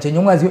batanche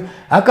nyomwazi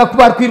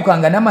akakuba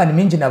kwirukanga namani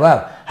minji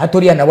nababa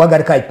hatoriya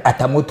nawagarika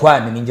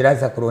atamutwane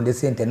ninjiraza kuronde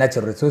sente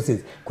natural resources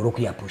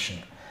kuruku ya pushing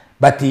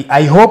but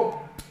I hope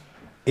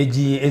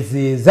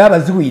ezi zaba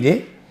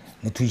zuwire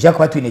nitujja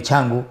kwa twine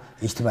changu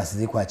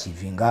ikitibasize kwa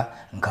chivinga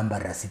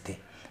Mbarara city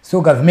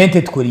so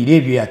government tukorire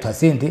ebyo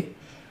yatwasente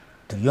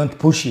turiyo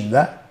pushing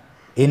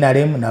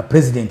NRM na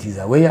president is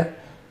aware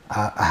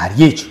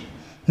ahari ekyo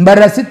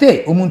Mbarara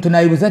site omuntu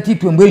nayibuza ati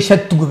twe mbwe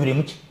shatu tugubire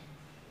muki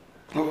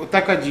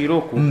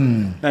utakagiroku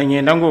na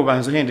nyenda ngo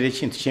banzo hendere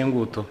ikintu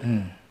cyenguto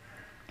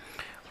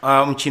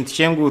mu kintu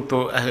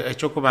cyenguto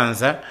cyo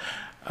kubanza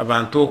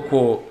abantu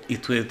ko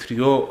itwe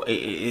turiyo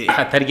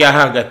hatarya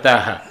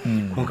hagataha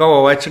kunka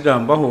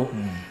wawakigambaho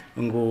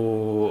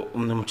ngo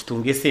mu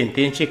kitunge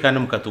sentenche kandi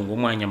mukatunga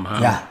umwanya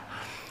mahanga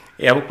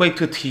yabukwa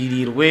itwe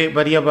twirirwe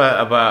bari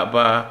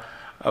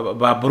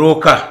ba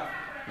broker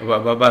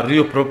ba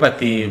real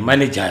property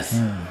managers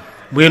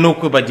bweno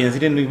ko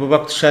bagenzire nibo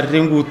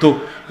bakusharire nguto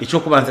icyo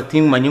kubanza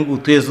timanye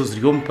nguto ezo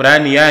ziriyo mu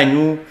plan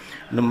yanyu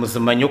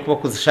numuzimanyo kuba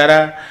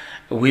kuzishara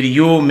will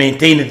you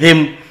maintain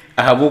them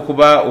ahabo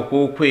kuba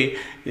okokwe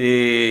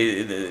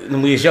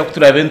numwisha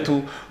kuturabe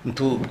ntu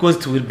because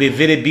it will be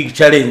very big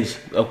challenge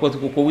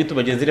ko witu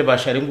bagenzire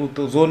bashare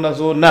nguto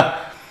zona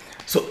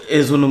so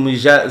ezo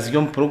numwisha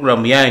ziriyo mu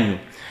program yanyu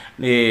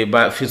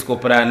ba physical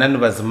plan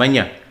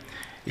bazimanya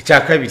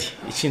icyakabiri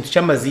ikintu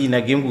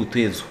cy'amazina genguto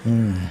ezo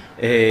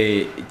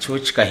cyo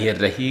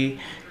kikaherera hi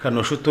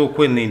kanoshuto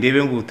ko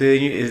ndebe nguto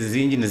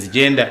ezingine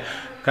zigenda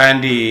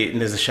kandi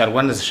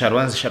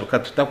nezisharwa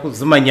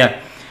tutakuzimanya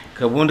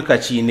kabundi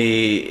kachine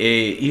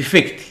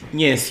effect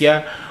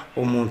nyensya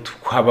umuntu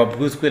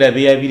kwababwizwe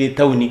rabe yabire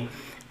tawuni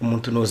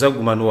umuntu noza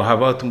gumana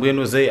wahaba tumbuye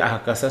noze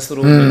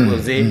ahakasasuro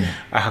noze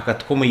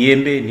ahakatko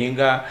muyembe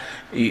ninga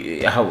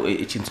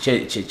ikintu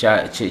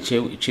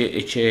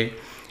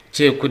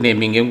cye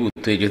kuneminge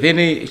nguto ejo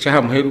then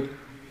cyahamuheru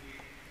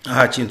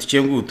aha kintu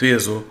cyenguto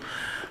ezo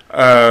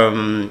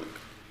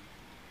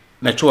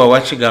nacho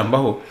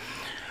wawachigambaho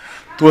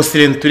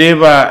tuosire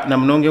tureba na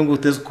mnonge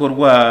nguto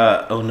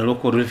zikorwa on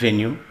local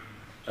revenue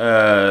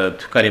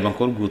tukareba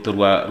ko ruguto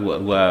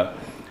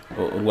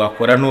rwa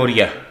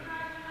koranoria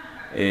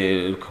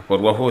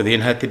rukorwa ho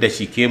then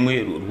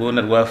hatidashikemwe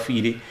rwona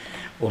rwafire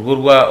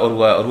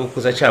urwo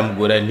kuza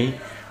cyamugorani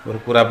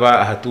urukuraba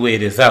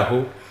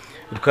ahatuwerezaho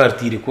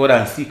rukartire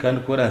koransi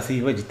kandi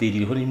koransi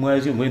bagiteririho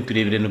nimwaje mwe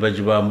turebere no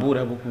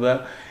bajibambura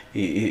bukuba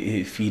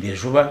fire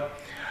juba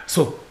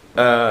so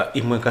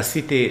imwe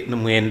kasite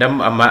numwenda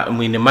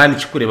mwine mani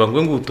chikureba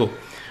ngwe nguto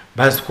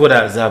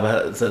bazikora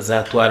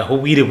zatwara ho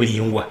bwire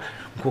buriyungwa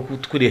nko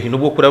kutwire hino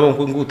bwo kuraba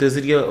ngwe nguto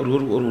zirya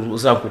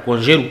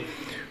zakukonjeru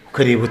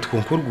ukareba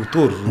twonkora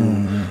gutora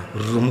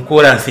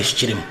rumukoranse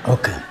shikirimo.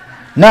 Okay,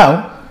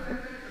 now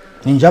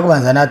ninja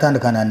kubanza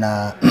natandukana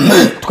na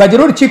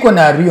tukagira urukiko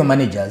na real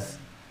managers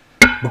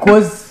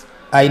because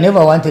I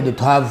never wanted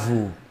to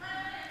have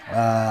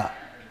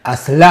a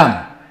slum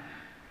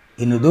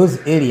in those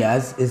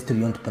areas is to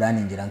beyond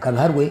planning ngiranka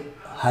harwe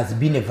has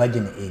been a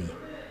virgin area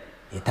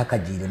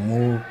etakagire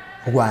mu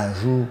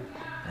rwanju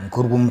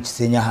nkorwa mu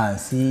Kisenya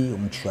hansi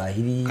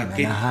umuchwahiri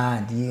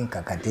n'ahandi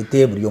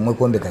kakatete buri yomwe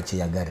kombe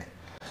kakiyagara.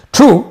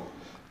 True,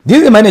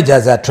 these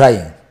managers are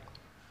trying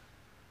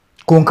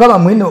konka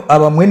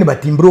abamwene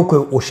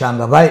batimbruko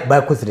oshanga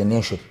bakoze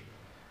renation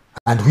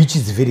and which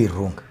is very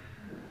wrong.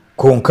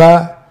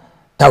 Konka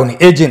town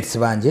agents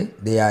banje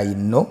they are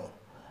in no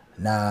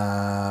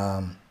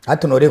na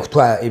atunore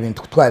kutwa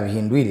ibintu kutwa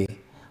bihindwire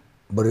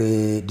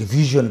buri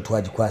division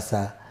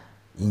twagikwasa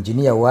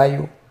engineer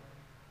wayo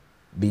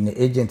bine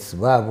agents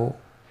babo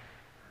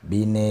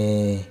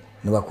bine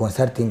niba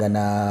consulting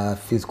na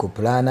physical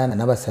planner na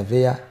naba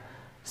surveyor,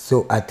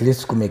 so at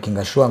least ku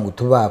making sure ngo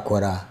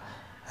tubakora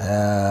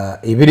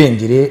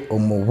ibirengire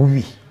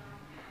omububi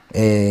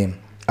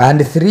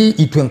and 3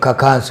 itwenka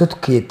kanso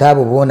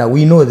tuketabo bona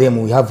we know them,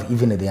 we have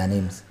even their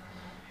names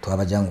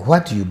twabajangu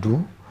what you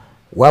do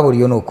wabo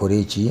riyo no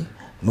korechi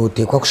no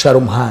tekwa kushara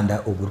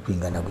umuhanda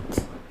ugurukwingana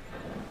guti.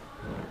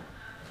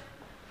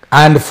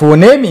 And for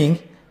naming,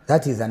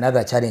 that is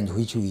another challenge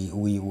which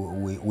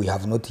we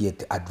have not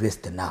yet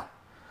addressed now.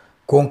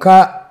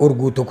 Konka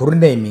urguto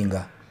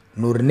kuruneminga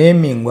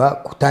nurnamingwa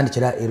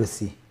kutandikira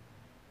LC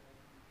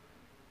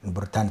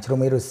Burtandikira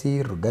mu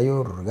LC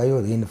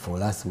rugayo then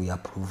for us we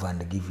approve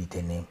and give it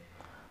a name.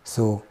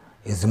 So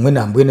ezimwe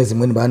nambwene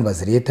zimwe bantu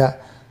bazireta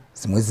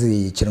zimwe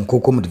zikira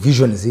nkoko mu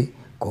divisions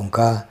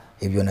konka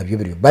ebyo nabyo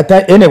biri. But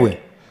anyway,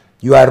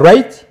 you are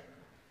right,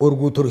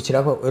 urguto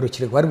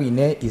rukirwa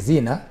rwine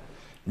izina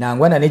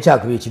nangwana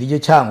necyakubikirije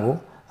cyango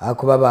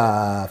akuba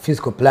ba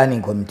physical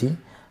planning committee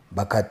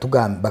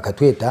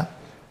bakatweta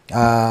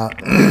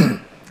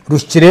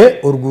rushikire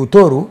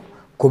urgutoru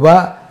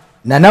kuba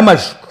na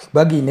namaju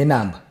bagine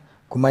namba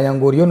kumanya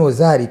ngo riyo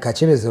nozari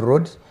Kakyebezi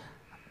road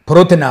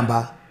plot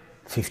number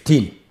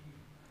 15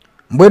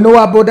 mbweno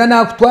wa boda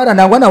na kutwara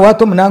nangwana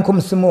wato munanko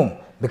musimo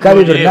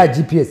bikabiro na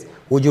GPS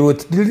ugira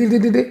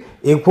uti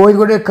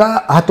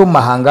ekwogoreka hato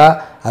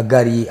mahanga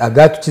agari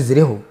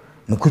agatukizireho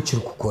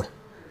nukukiri gukora.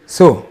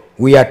 So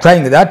we are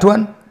trying that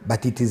one,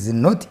 but it is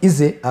not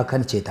easy.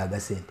 Akanicheta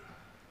agasente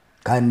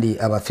kandi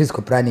aba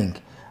physical planning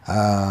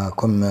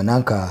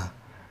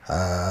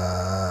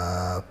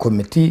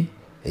committee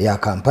ya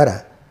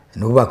Kampala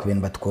nubu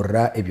bakubena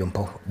batukora ebyo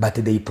mpo, but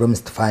they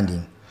promised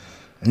funding.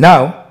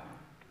 Now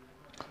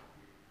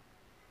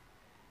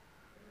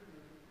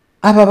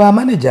aba ba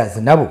managers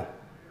nabo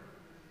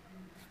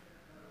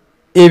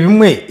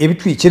ebimwe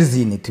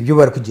ebitwikiriza tibyo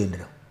bari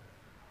kugendera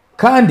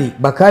kandi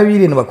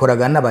bakabire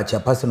bakoraga n'aba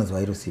chairpersons ba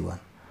LC1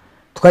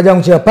 tukajya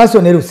mu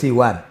chairperson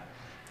LC1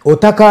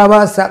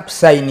 otakabasa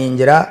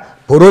kusayiningira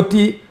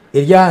poroti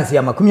iryansi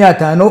ya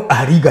 50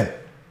 arigana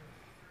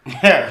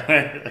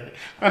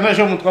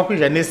anaje umuntu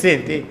kwakwija ne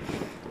sente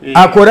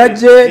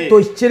Akoragye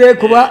toshyire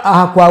kuba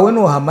aha kwawe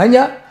no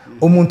hamanya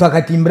umuntu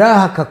akatimbira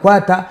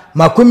hakakwata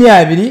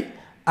 20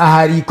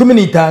 ahari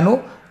 15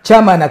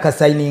 cyamana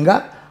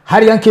akasayininga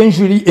hari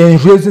yankenjuri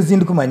enjeze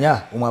zindi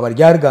kumanya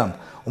umwabaryargamba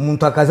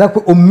umuntu akaza ko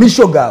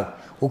umisho gawe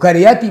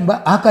ukare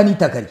yatimba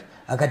akanitakari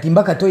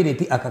akatimba ka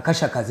toilet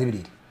akakasha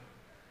kazibiriri.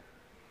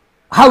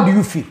 How do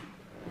you feel?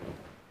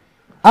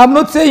 I'm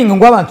not saying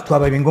ngo abantu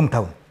twababingo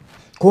mutawuni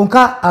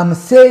konka I'm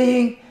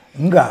saying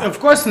nga of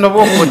course no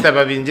bokota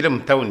babinjire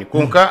mutawuni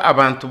konka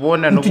abantu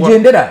bona no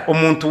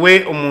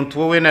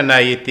umuntu we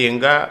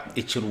nayetenga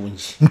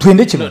ikirungi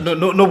ntwende kirungi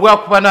no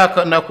bwakuba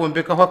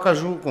nakombeka ho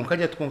akaju konka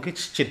jya twonka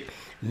ikikire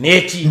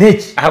neki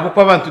ahabo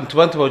kwa abantu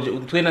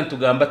twena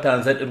tugamba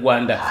Tanzania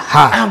Rwanda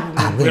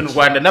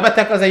Rwanda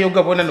nabatakaza yo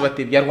gabona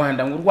nabatebya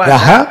Rwanda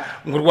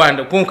ngo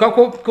Rwanda konka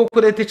ko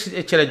kurete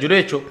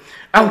ekirajurecho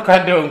aho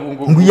kandi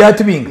ngo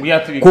yatubinga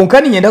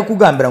konka ni nyenda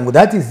kugambira ngo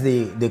that is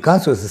the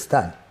council's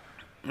stand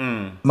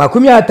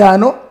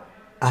 50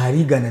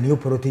 arigana niyo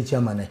poroti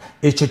cyamana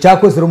eco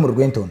cyakoze ro mu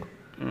Rwentondo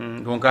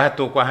konka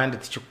hato kwa handi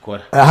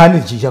tikikora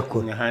ahandi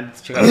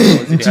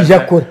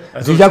tijakora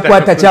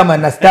zijakwata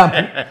cyamana na stamp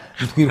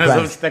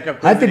twirukana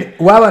ati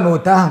waba no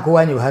taha ko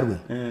wanyu harwe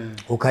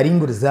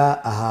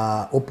ukaringuriza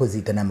aha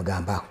opposite na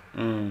mugamba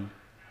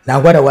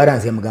nangwara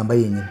waranze mugamba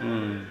yenyine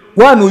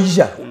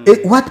wanujija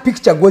what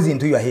picture goes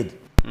into your head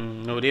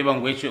no reba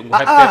ngo echo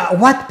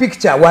what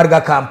picture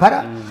warga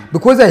Kampala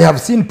because I have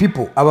seen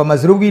people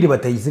abamazuru bwiri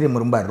batayizire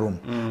mu Mbarara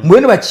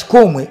mbone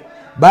bakikomwe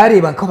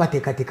bareba nko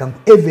batekateka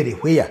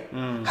everywhere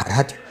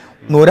harati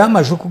nora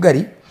amajuku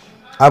gari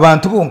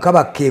abantu bonka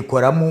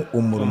bakekoramo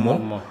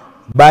umurimo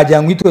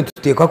bajya ngwitwe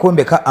tutekwa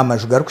kombeka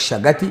amajuga ari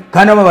kushagati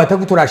kandi amabata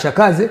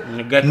guturashakaze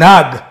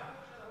naga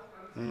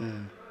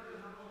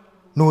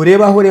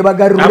nureba ho reba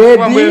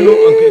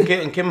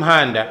garuredi nke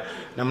mhanda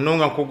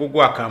namunonga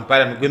nkogugwa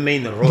Kampala nigwe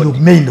main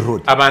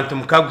road abantu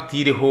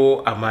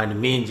mukagutireho amani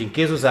menji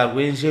nkezo za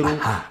Rwenjeru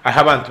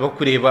aha abantu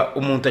bakureba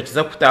umuntu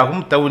akiza kutaha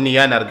umutawuni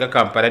yanarga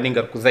Kampala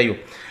ninga kuzayo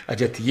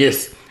ajati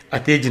yes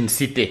atagent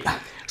city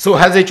so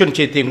haze ico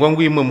ncetengwa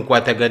ngwimwe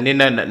mukwatagane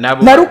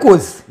nabo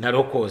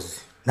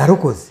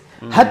narokozi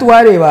hatu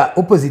wareba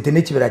opposite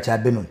n'ikibira cya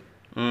Benon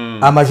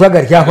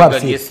amajwaga ryaho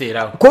abse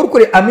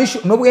korukure amisho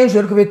no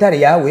bwenje riko betare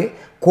yawe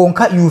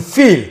konka you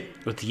feel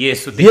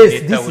yes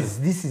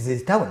this is a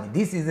town,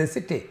 this is a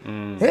city.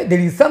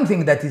 There is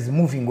something that is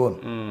moving on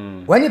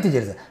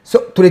wanyetegereza so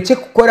tureke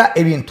gukora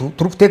ebintu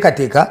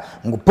turukuteka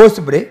ngo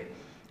possible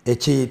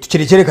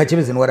tukirekere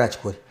Kakyebezi no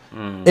warakikore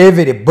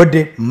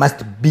everybody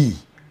must be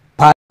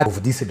part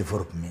of this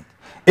development.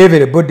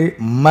 Everybody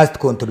must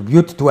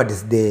contribute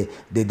towards the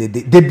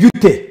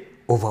beauty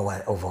of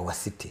our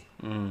city.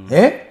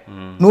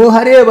 No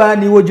hareba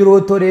ni wogiro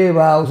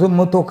toreba uzo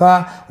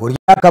motoka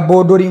uryaka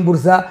bodo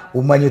ringurza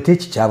umanyote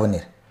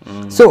cyabonera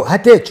so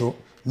hatecho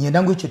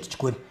nyenda ngo icyo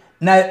tukikore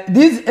na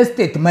these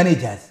estate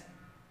managers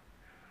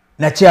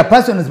na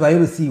chairpersons ba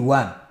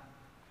LC1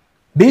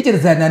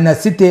 bigerezana na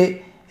city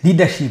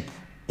leadership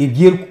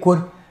ibyo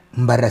gukora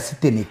Mbarara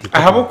city niti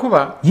ahabo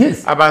kuba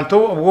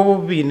abantu ubwo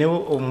bine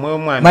umwe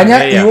mwana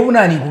manya iyo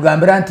bunani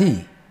kugambira anti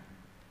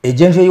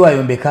ejenje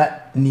yiwayombeka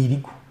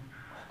nirigo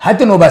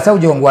hati no basa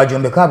uje ngo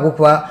wajombeka bwo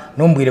kwa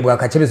nombwire bwa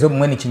Kakyebezi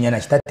umwe ni kinyana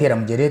kitatera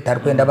mugere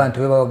tarkwenda abantu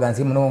be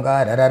babaganzi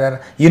munonga rarara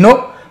you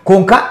know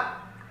konka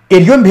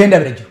eryo mbihenda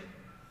biragyo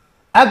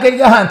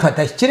agerya hantu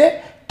atashikire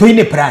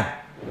toine plan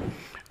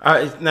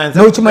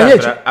no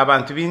kimanyeje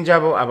abantu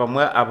binjabo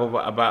abamwe abo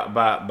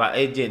ba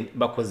agent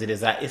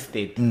bakozereza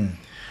estate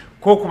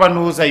ko kuba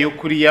nuza yo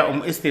kuriya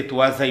estate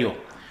wazayo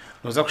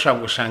nuza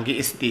kushange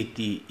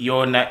estate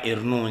yona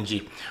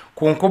ernungi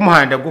konko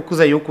muhanda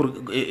gukuza yo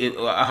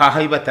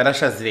aha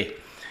batarashazire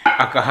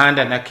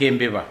akahanda na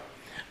Kembeba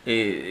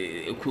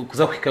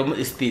kuza kwikamo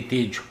estate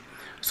ejo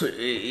so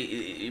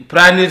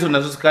plan ezo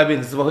nazo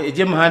zikabenzi zibaho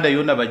eje muhanda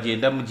yona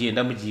bagenda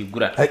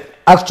mugigura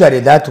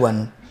actually that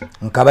one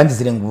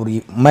nkabandizire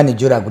nguri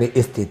manager agure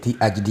estate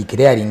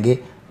agidiclaring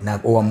na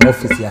owa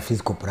office ya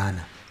physical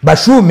planner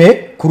bashume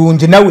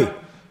kurunje nawe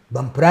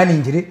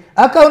bamplaningire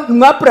aka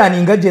mwa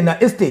planninga je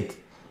na estate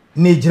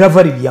negira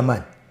vari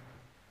yamani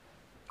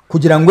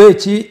kugira ngo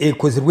eki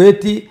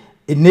ekozirweti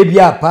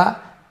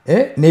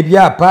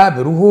nebyapa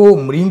beruho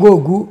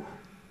muringogu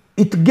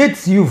it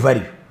gets you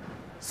value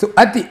so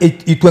ati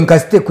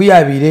itwenkasite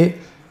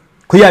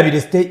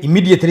kuyabire site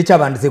immediately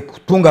cyabandize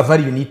kutunga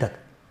value nitaka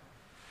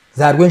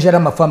za Rwenjera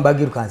amafamba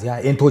agirukanze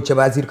ya entoke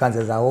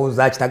bazirukanze zaho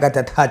za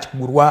kitagata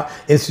takigurwa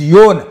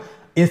esiyona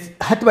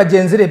hati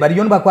bagenzere bari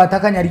yona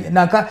bakwatakanya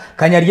naka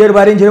kanyariyero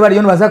barengere bari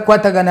yona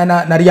bazakwatagana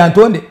na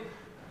Ryantonde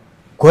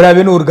kora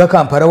beno urga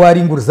Kampala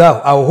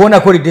waringurizaho aho hona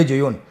kori dejo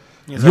yone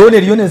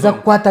yone za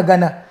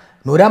kwatagana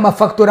nuri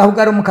amafactory aho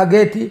gari mu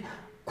kageti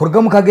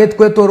kurga mu kageti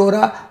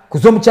kwetorora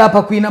kuzo mu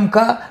cyapa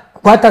kwinamuka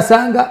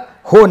kwatasanga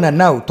hona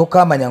nawe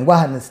tokamanya ngo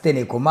aha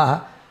stene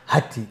komaha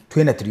hati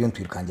 20 trillion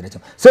twirukangira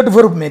cyane. So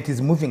development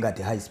is moving at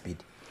a high speed.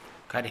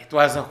 Kare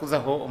twaza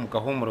kuzaho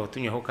umugahumuro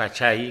tunyeho ka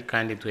cyayi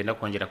kandi twenda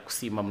kongera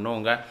kusima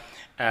mnonga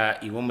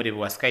iwo muri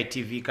wa Sky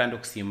TV kandi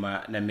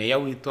kusima na meya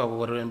wito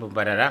abo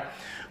Mbarara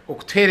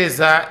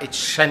okutwereza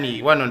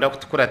ekishani wano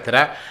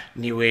ndakutukuratira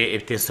niwe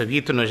ebiteso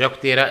bitu noja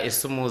kutera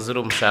esumu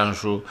 0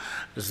 mushanju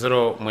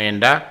 0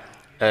 mwenda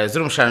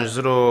 0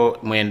 mushanju 0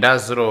 mwenda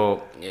 0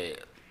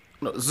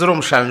 0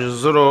 mushanju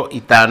 0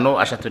 itano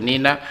ashatu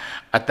nina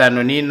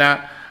atano nina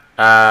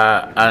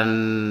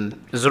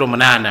 0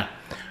 munana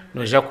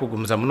noja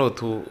kugumza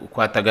munotu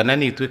kwatagana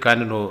nitwe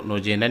kandi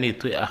nogenda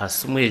nitwe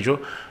ahasumu ejo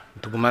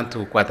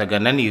tugumantu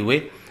kwatagana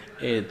niwe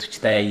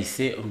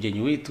tukitayise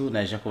umgenyi witu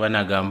naje kuba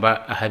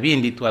nagamba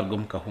ahabindi twarwo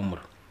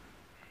mukahumura.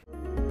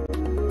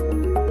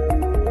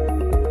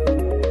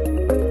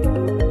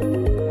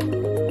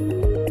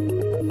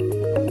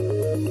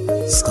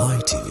 Sky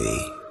TV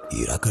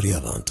irakari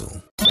abantu.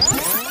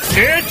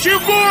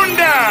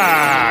 Ekigunda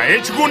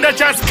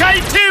cha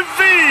Sky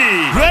TV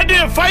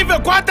Radio 5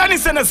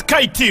 kwatanise na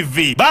Sky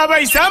TV baba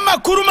isama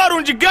kuru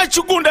marungi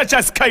g'ekigunda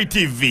cha Sky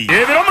TV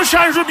ebiro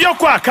mushanju byo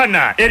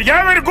kwakana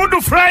eryabere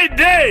Good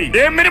Friday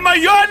emirimo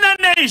yona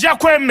neija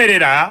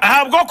kwemerera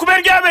ahabwo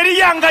kuberya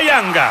yanga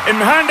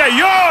imihanda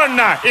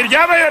yona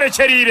eryaba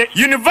yorekerire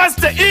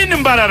University in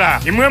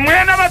Mbarara imwe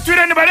mwena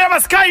batureni bari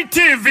aba Sky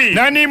TV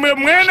na nimwe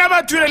mwena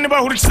batureni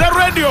bahurikira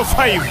Radio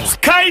 5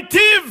 Sky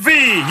TV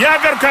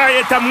yagaruka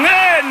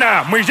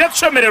mwena mwije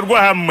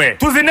tushemererwa hamwe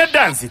tuzine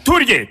dance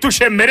turye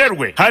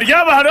tushemererwe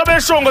haryaba hari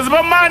abeshongozi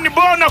bamani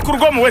bona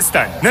kurwo mu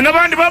Western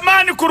n'abandi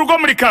bamani kurwo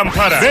muri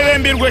Kampala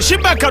berembirwe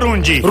Shimba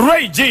Karungi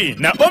Ray G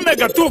na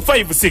Omega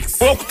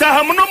 256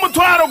 okutaha muno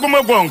mutwaro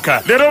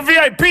gumwegonka rero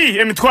VIP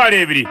emitwaro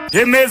ebiri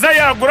emeza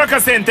yagura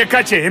kasente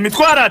kake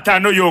emitwaro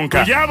 5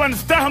 yonka yabana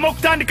tutahamo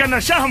kutandika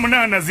na shaha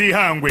munana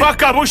zihangwe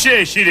paka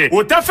busheshire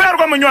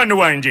utaferwa munywani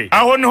wanje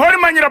aho niho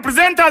rimanyira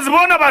presenters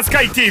bona ba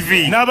Sky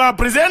TV na ba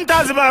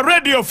presenters ba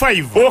Radio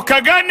 5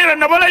 okaganira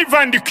na bala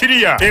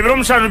ivandikiriya ebiro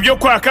mushanu byo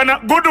kwakana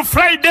Good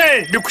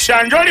Friday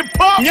bikushanjori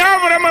po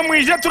nyaburama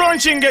mwije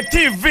turonchinge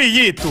TV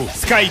yitu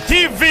Sky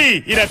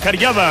TV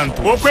irakarya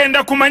abantu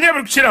okwenda kumanya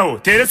bikiraho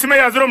teresime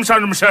ya 0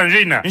 mushanu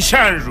mushanjina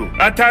nshanju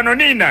atano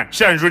nina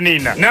shanju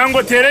nina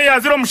nango tere ya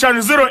 0 mushanu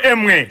 0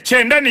 emwe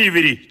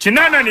 92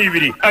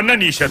 82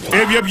 ananishatu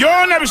ebyo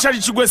byona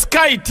bishajikigwe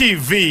Sky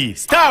TV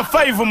Star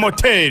 5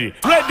 Motel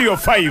Radio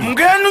 5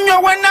 ngenu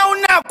nyowe na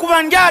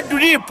unakubanja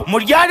drip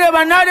muryare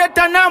banare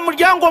tana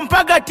muryango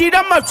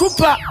mpagatira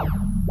macupa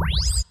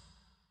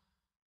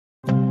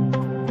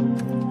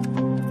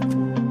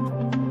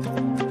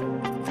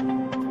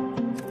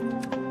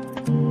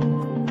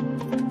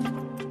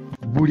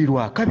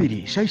bulirwa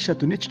kabiri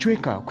shayishatu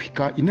n'ekicweka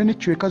kwika ina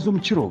n'ekicweka zo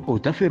mukiro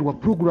otaferwa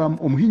program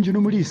omuhinji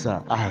no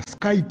mulisa aha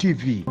Sky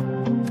TV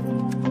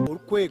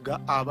kwega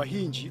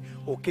abahinji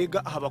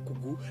okega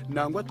abakugu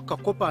nangwa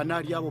tukakopa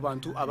nari abo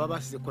bantu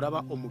ababasize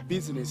kuraba omu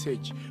business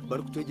age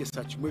bari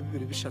kutwegesa kimwe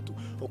 2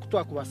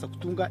 okutwakubasa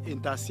kutunga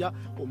entasya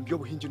omu byo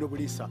buhinji no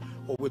bulisa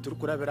obwe turi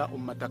kurabera omu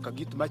mataka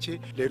gitu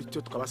make rero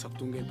cyo tukabasa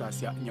kutunga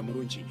entasya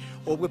nyamurungi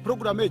obwe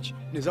program age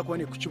neza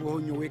kubone kukiboho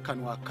nyowe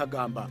kanwa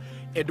kagamba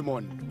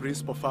Edmond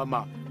principal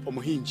farmer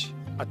omuhinji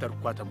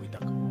atarukwata mu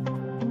itaka.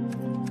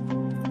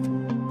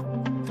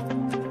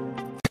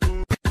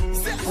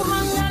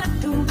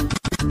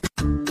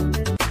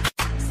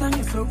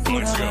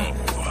 Let's go.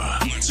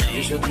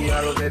 You should be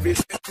hollow, baby.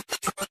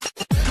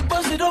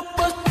 Bust it up,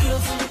 bust it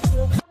up.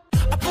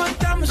 I put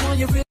diamonds on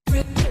your wrist.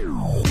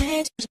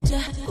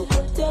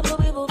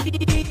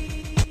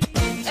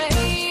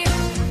 Hey,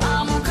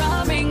 I'm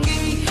coming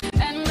in,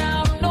 and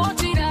I'm not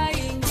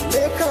denying.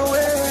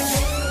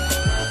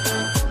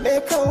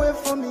 Make a way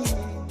for me.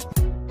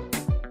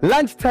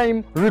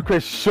 Lunchtime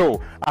request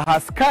show aha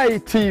Sky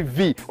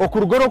TV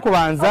okurugoro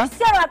kubanza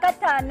Sera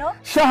gatano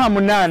shaha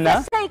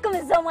munana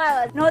sayikumiza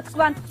mwawa no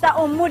twanta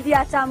omudi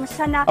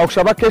atamushana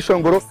akushaba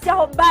keshongoro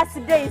shaho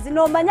birthdays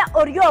no manya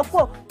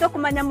oryoko to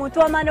kumanya muntu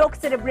wamana ok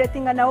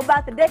celebrating na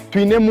birthday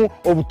twinemu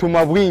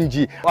obutumwa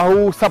bwingi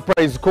aho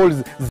surprise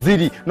calls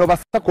ziri no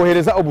basa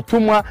kohereza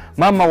obutumwa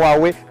mama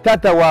wawe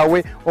tata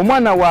wawe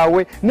omwana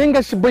wawe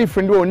nenga shi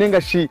boyfriend wawe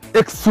nenga shi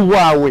ex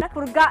wawe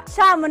kuruga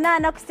shaha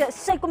munana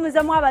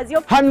sayikumiza mwabazi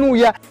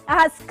hanuya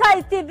aha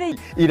Sky TV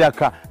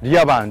iraka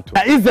ry'abantu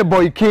is the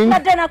boy king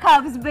Madonna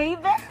Cubs baby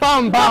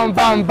bam bam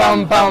bam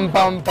bam bam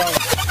bam bam.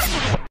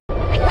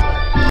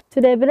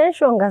 turebere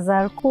nshonga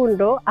za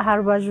rukundo aha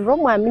rubajuro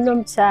mwami no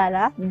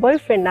mcyara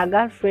boyfriend na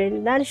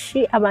girlfriend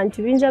narishi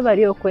abantu binja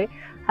bariyokwe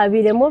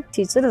habiremo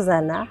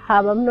buticurizana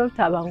haba mno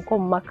tabanko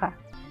maka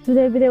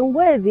turebere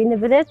ngwebi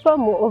neberetwa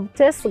mu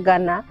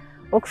obutesugana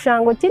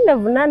okushanga tinde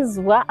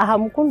vunanizwa aha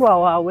mukundwa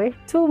wawe,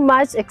 too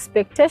much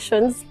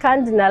expectations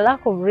kandi na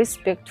lack of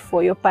respect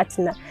for your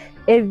partner.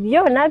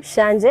 Ebyo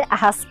nabishanje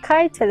aha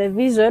Sky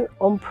Television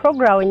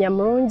program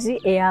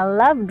nyamurungi eya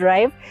Love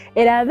Drive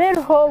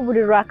eraberho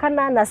buri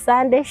Rwakana na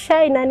Sunday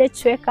shaina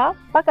necweka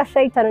paka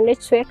shaitana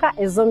necweka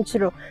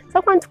ezomchiro.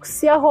 Sakwa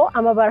ntukusiyaho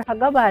amabara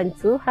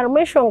g'abantu harimo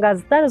eshonga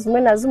zitari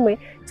zimwe na zimwe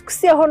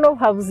tukusiyaho no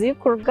habuzi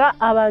kurga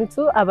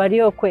abantu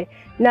abariyokwe.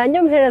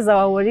 Nanyo mhereza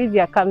wa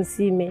Olivia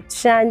Kamsime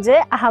tushanje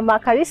aha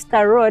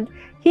Makarista Road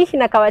hihi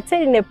na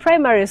Kawaterine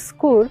Primary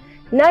School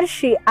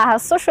Narshi aha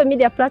social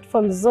media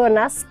platforms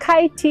zona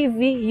Sky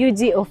TV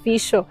UG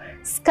official.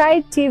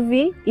 Sky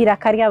TV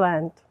irakarya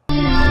abantu.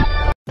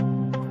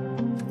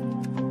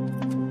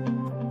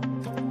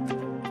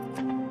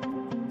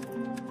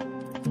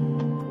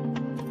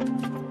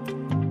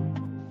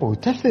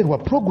 Otaferwa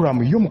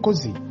programu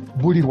y'omukozi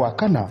buli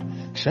Rwakana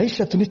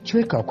shaisha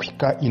tunechweka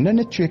kuhika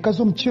inane chweka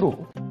zo mchiro.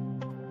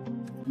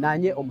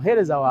 Nanye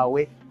omuhereza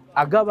wawe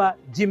agaba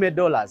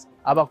 $10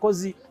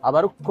 abakozi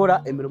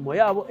abarukora emirimo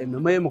yabo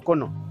emirimo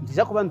y'emukono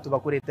ndija kuba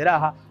ntubakuretera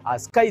aha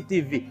Sky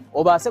TV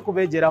obase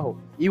kubegeraho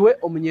iwe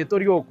omunyeto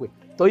ryokwe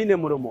toyine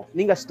murumo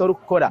ninga shitoru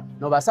kukora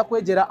no basa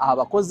kwegera aha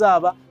bakozi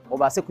aba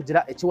obase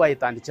kugira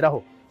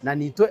ekiwayitandikiraho na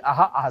nitwe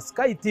aha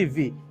Sky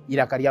TV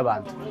irakarya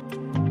abantu.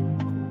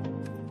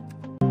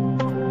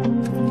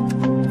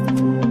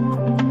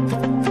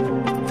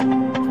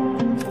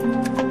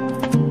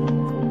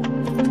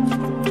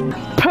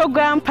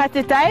 Program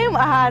Party Time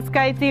aha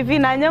Sky TV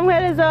na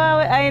nyamhereza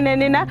wawe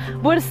ainenina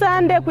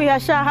bursande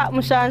kuyashaha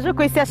mushanju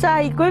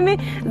kwisashaha 10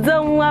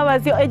 zo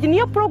mwabazi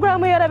ejiniyo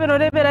program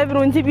yaraberebera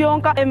birungi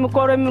byonka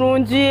emikoro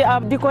mirungi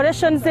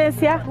decoration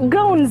zensia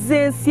gown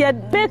zensia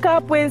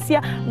makeup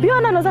zensia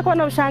byona noza kwa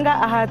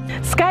bushanga aha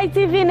Sky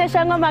TV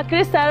neshanga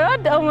Makrista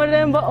Road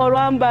omurembo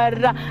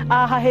olwambara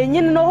aha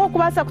henyine no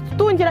kubasa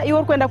kutungira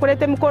iwo kwenda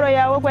kureta emikoro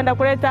yawe kwenda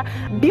kureta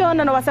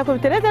byona no basa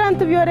kubitereza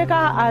ntubyoreka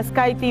aha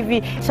Sky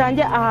TV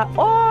shanje aha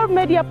all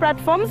media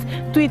platforms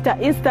Twitter,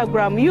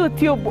 Instagram,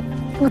 YouTube,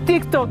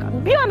 TikTok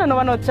byona no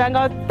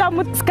banochanga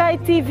tamu Sky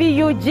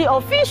TV UG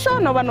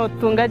official no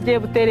banotunga je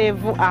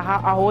buterevu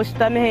aha aho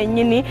shitame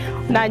nyini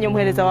nanyo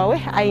muhereza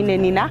wawe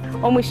ainenina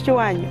omushiki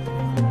wanyu.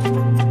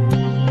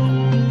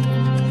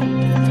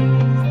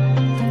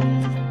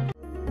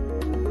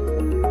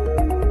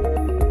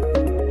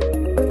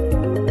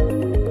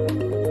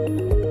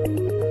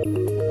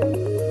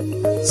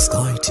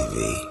 Sky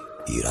TV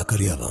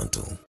irakarya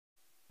abantu.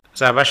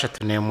 Zabasha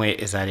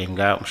tunemwe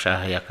ezarenga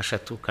mushaha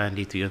yakashatu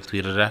kandi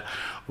tuyontwirira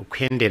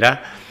ukwendera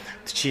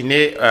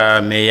tucine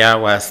meya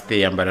wa site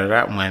ya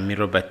Mbarara Mwami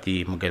Robert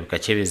Mugabe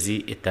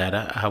Kakyebezi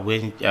etara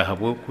ahabwe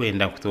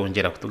kwenda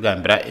kutongera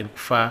kutugambira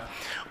ebikufa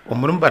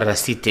Mbarara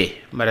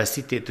site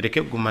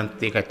tureke kuguma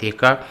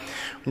teka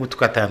ngo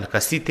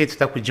tukatandika site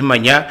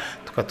tutakujimanya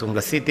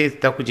tukatunga site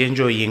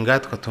tutakujenjoyinga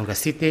tukatunga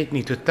site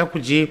ni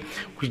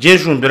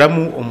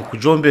tutakujejumbiramu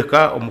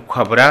omukujombeka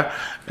omukhabura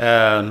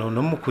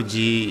no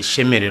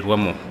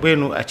mukujishemererwamo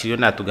bwenu akiriyo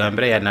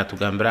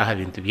natugambira ha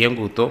bintu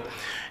byenguto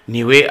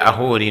niwe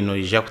aho rino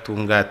ija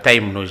kutunga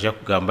time no ija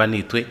kugamba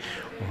nitwe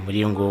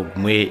umuringo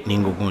gumwe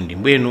ningo gundi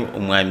bwenu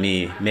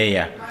umwami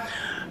meya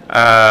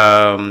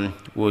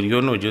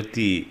woriyono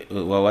joti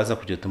wawaza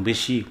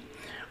kujotumbeshi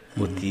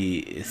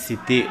uti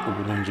site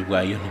uburungi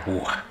bwayo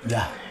ntubuha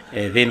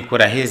then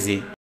kora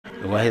heze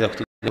waheza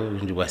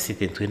kutuburungi bwa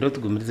site twendo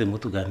tugumirize mu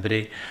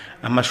tugambire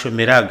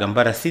amashomera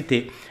gambara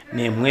site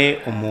nemwe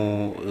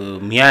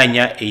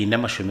myanya eyina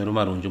amashomero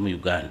marungi mu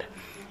Uganda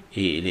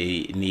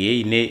ni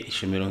yeyine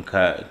ishomero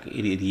nka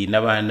iri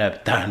nabana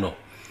 5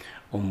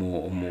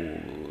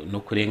 no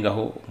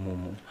kurengaho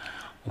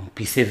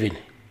P7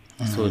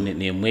 so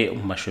nemwe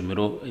mu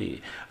mashomero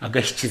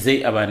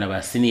agashikize abana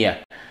ba senior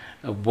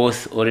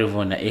boss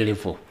Olevo na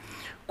Elevo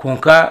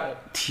konka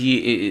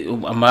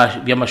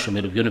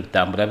by'amashomero byo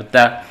bitambura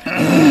bita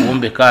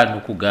bombeka no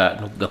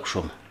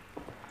kugakushoma.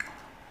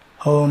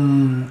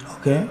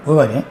 Okay,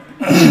 wabare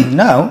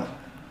now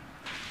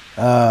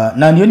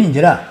nandiyo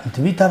ninjira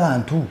ntubita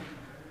abantu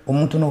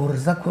umuntu no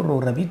huriza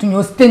korora bitu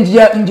nyo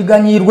stage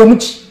injiganyirwe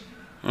muki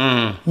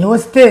nyo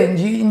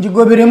stage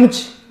injigobere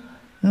muki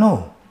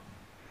no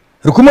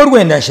rukumo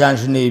rwenda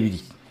shanje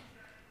nebiri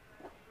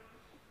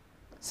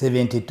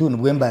 72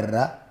 nubwe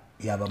Mbarara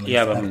yaba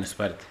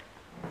municipality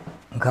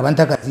nkaba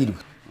ntakazirwe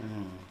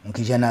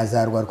nkija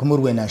nazarwa rukumo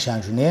rwenda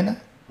shanje nena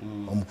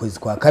omukwezi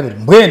kwa kabiri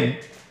mbwenu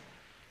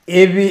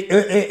ebi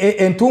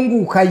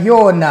Entunguuka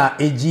yona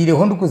ejire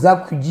ho ndukuza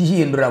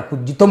kugihindura ku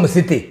gitomo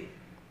city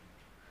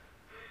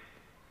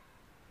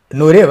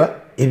noreba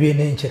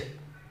ebenenche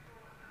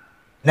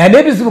na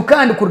nebizibu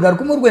kandi kurugara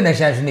ku murwe na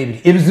shanje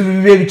nebiri ebizibu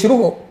bibe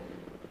bikiruho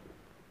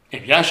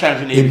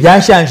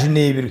ebyashanje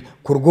nebiri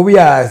kurgo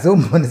buyazo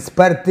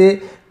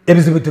municipality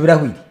ebizibu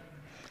tubirahwiri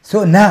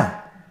so now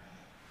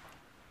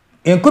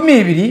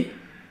 2020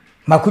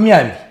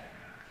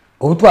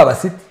 ubu twaba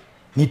city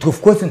ni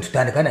of course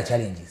tutandikana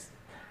challenges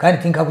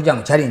kandi tinka kujya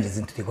mu challenges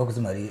ntutekwa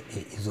kuzimara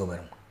izoba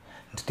rumwe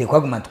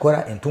tutekwaguma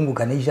tukora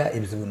Entunguuka neja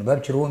ebizibuntu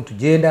babikiro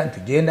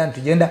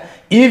tugenda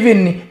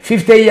even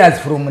 50 years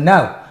from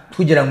now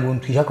tugira ngo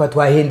twisha kwa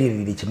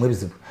twahenderera kimwe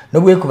bizibu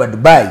nobwe kuba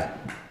Dubai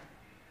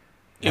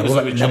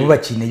nabo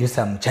bakine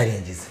yusa mu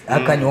challenges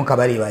akanyonka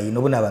bari bayi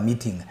no buna ba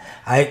meeting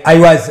I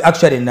was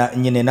actually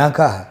nyine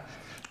nanka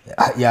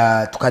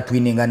ya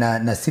tukatwininga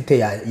na site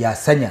ya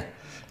Sanya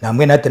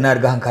namwe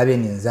natenarga hankabe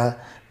ninza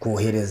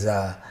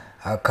kohereza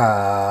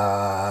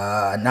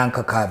aka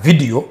nanka ka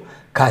video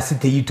ka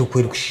site yito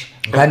kwerushi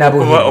ngana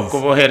abo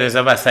kubohereza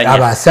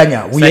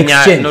abasanya we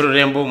exchange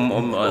n'ururembo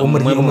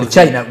muri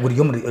China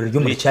buryo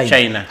muri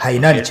China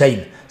Hainan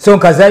China so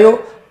nkazayo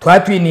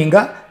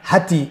twatwininga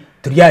hati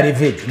turya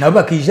revenge nabo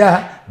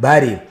bakija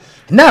bari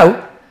now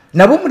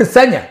nabo muri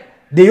Sanya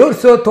they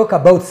also talk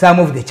about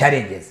some of the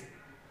challenges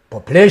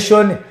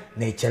population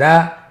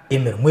nature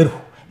emermweru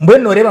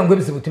mbeno reba ngo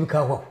bizibuti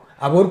bikaho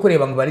abo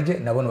kureba ngo barije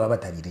nabo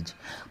babatagirije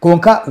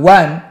konka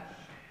one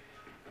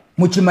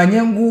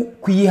mukimanyengu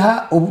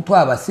kwiha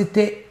obutwaba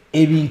site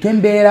ebintu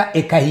embera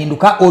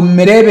ekahinduka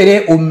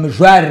omerebere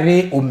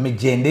omujwarire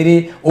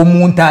omugendere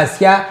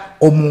omuntasya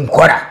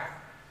omunkora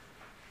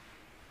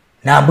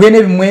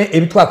nambwene bimwe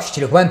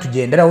ebitwakushikire kuba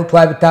tugendera aho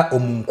twabita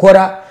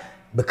omunkora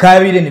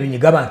bekabire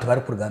nibinyiga abantu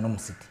bari kurugana mu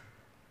site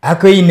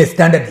akayine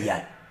standard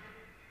yayo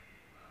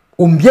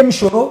umbye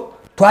mishoro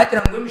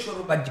twagira ngo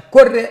mishoro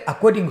bagikore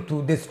according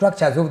to the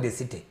structures of the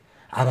city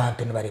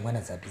abantu nibaremwa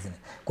na za business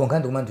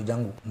konkandi umantu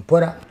jangu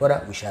mpora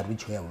wisharu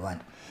icho ya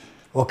bandi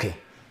okay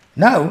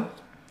now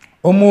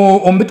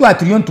ombitu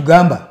atirion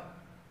tugamba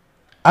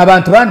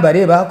abantu bandi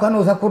bareba ko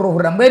anoza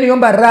kuruhura mbene yo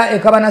Mbarara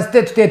ekabana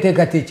state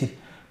teteka tekiri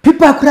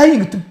people are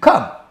crying to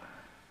come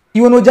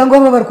iwo no jangu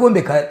aba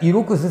barikombeka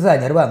iruko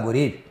sisanya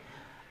ribangorebe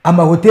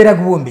ama hotel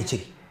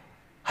agubombekiri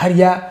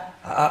hariya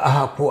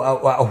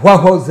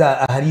wahoza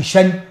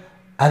harishani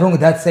along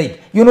that side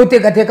you know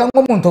teka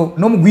ngomuntu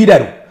no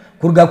mugwiraro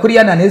kuruga kuri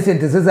yana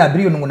nesente za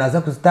billion ngo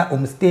naza kusita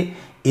umste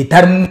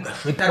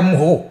etarmu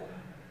ho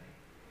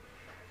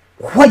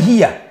why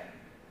here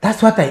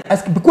that's what I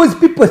ask because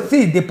people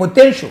see the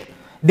potential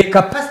the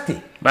capacity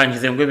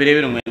bangize ngo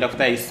birebere mwenda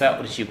kutayisa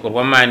urukiko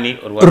rw'amani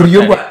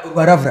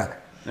baravraga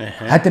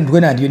hata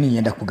ndwena ndiyo ni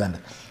yenda kuganda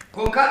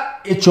konka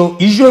echo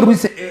ijo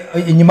ruse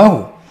inyuma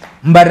ho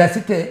Mbarara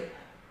site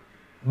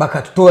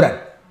bakatutora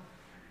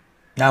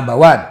number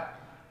 1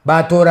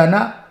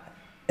 batorana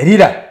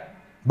Rira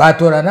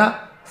batorana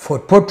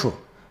Fort Portal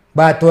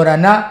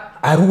batorana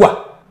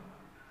Arua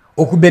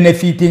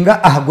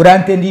okubenefitinga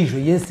ahagurante ndijo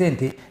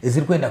yesente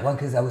ezirikwenda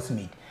kwankeza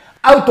Usmid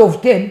out of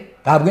 10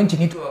 ntabwo nchi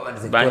nito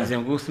babanze banze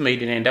ngo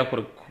Usmid nenda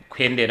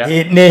kwendera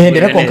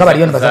nehendera konka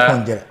bariyo baza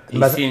kongera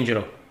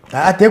isinjiro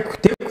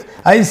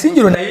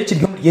isinjiro nayo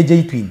kiryo yeje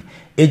yitwini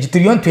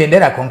ejituriyon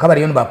twendera konka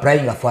bariyo ba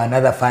applying for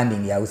another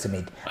funding ya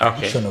Usmid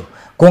additional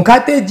konka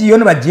teji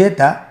yon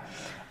bajeta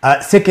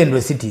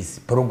secondary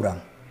cities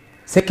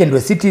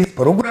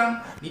program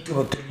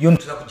nito yon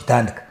tuza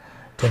kugitandika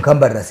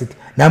Mbarara city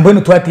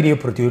nambwe twatiriye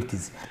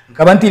priorities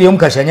nkabantiriye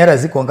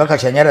mukashanyarazi konka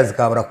kashanyarazi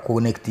kabura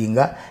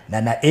connectinga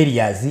na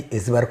areas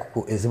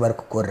ezibari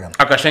kukorera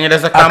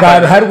akashanyarazi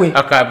akaharwe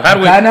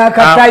kana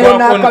katayo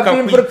na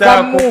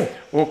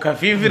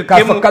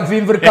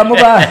kavimvirkamu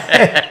ba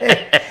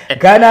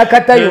kana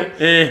katayo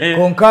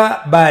konka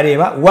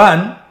bareba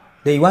one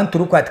they want to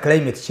look at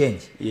climate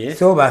change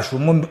so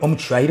bashumu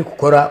omuchwahiri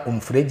kukora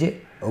umfurege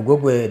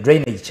ogogwe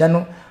drainage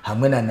channel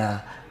hamwe na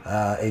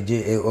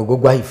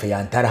ogogwa hife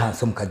yantara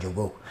hanso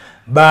mukajogo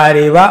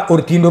bareba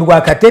urutindo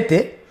rwa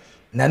Katete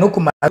na no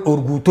kuma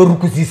urguto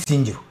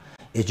rukuzisingiro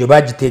ejo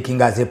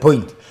bagitaking as a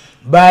point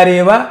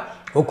bareba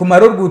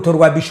okumara urguto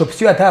rwa Bishop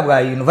Sio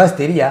atabwa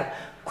university ya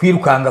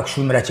kwirukanga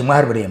kushumira kimwe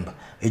harburemba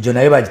ejo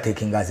nayo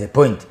bagitaking as a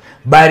point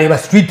bareba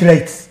street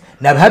lights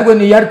na harwo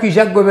ni yari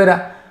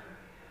kwijagobera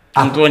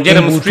Ntongere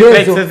mu street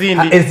lights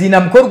zindi ezina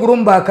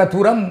mkorugurumba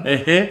akaturamu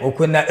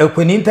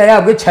okweninta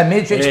yagwe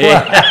chamecho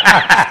chwa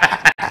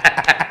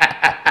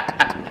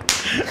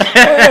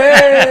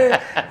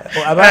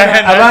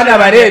abana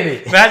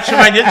barebe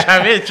bacumanye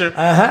chamecho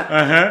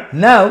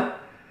now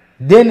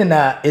then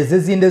na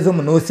ezezinde zo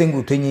munose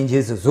ngutwe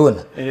nyingezo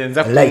zona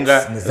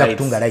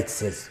nzakutunga lights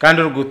says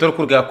kandi uruguto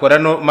rukurgakora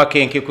no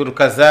makenke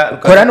kurukaza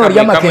korano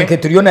rya makenke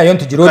turiyo nayo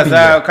ntugirobinga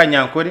kaza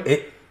kanyankore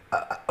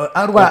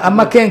arwa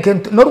amakenke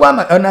no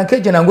rwa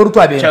nakeje nango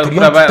rutwabe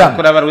turiyo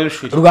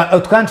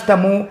tutamu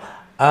tukantitamu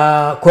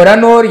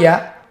koranoria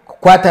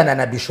kwatana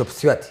na Bishop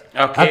Swati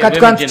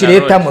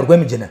akatwantukireta mu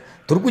rwemijena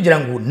turi kugira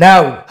ngo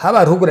now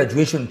haba ruhu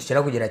graduation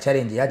tukira kugira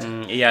challenge yaje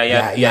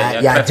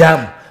ya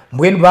jam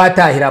mbweni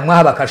batahira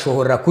mwa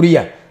bakashohora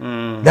kuriya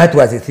that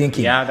was the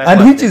thinking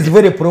and which is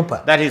very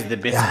proper that is the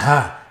best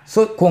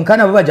so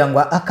konkana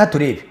babajangwa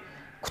akaturebe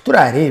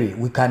kuturarebe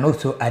we can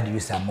also add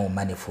some more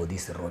money for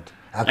this road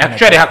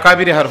actually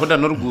hakabiri haruhoda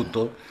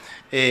n'uruguto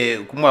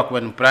kumwa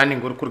kubana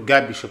planning uri kuri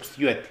Bishop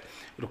Stewart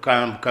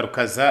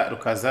rukaza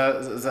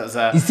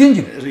za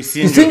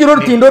isingiro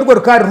rutindo rwo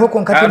rukari rwo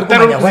konkati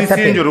rukumanya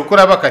watate isingiro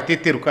rukora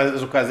bakatete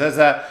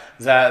rukaza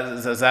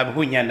za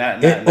buhunyana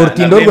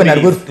urutindo rwo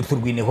narwo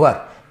turwine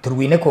hwara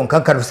turwine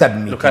konka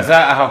karusubmit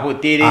rukaza aha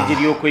hotel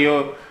ejiri yo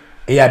kuyo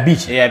ya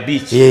beach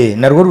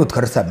narwo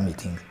rutwa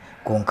submitting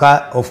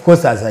konka of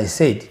course as I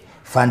said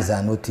funds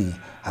are not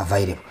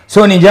available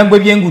so ni njangwe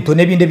byenguto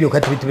nebinde byo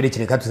kati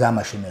bitubirekere katu za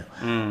mashomero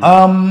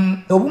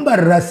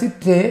Mbarara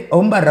city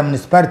Mbarara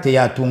municipality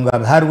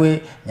yatunga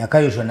harwe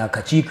Nyakayojo na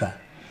Kachika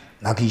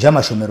nakija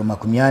mashomero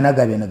 80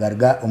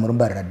 gabenagarga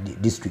Mbarara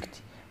district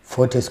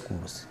 40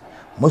 schools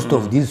most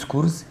of these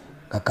schools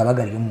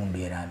kakabagari mu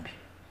mberambi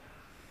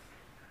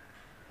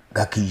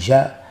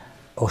gakija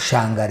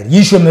oshangara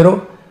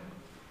yishomero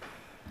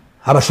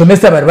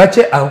abashomesa bari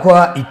bace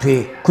aho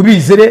itwe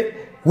kubizere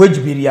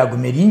wejibiri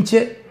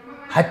yagumerinche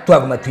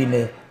hatwaguma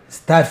twine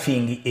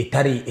staffing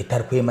etari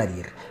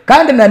kwemarira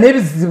kandi na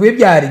nebizwe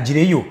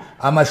byarigireyo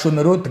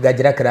amashomero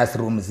tugagira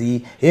classrooms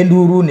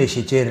enduru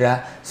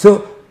neshekera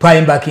so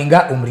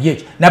twayimbakinga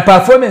umuriyeje na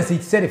performance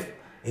itself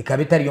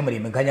ikabitari yo muri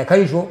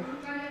Nyakayojo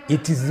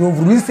it is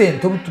of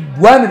recent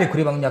dwanire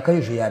kureba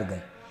Nyakayojo yarga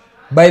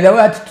by the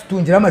way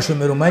tutungira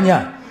amashomero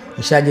manya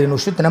ishangire no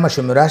shute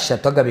n'amashomero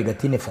ashatwaga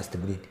bigatine first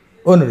grade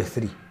only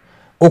 3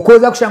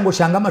 okoza kushango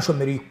shanga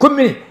amashomero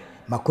 10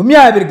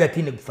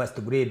 gatine first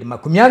grade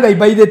makumyanga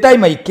by the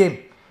time I came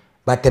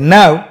but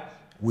now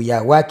we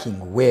are working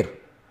well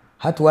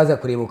hatuwaza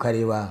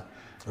kureba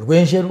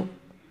rwenjeru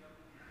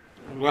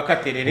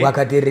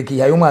wakaterere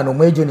kiyayo mwana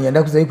umwejo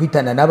niyenda kuzayi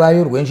kwitana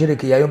nabayo rwenjere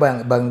kiyayo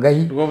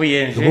bangahi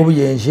rwo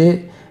buyenje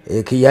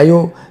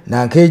kiyayo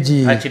na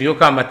keji akiriyo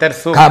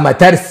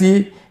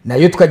kamatarsi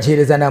nayo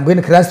tukagihereza nambwe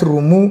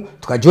classroom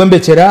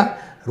tukajombekera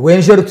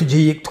rwenjero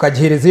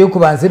tukagihereza yo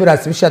kubanze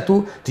birasi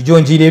bishatu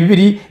tujongire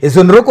 2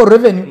 ezo nroko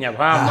revenue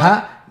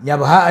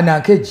nyabaha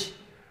na keji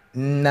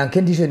na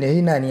kendisho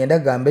nehina niyenda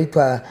gamba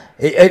itwa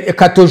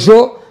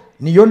katojo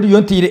niyo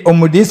ntire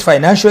omudis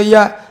financial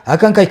year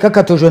akanka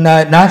ikakatojo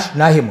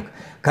na hemuka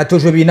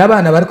katojo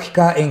binabana bari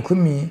kwika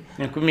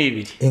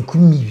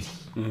 10,200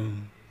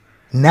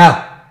 now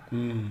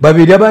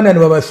babiri abana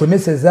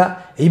babashomeseza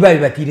ibaye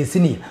batire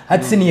siniya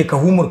hati siniye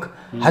kahumuruka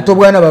hato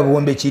bwana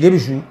babombekire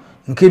biju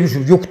nkebiju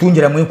byo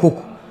kutungira mwe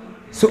koko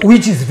so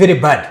which is very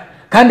bad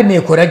kandi ne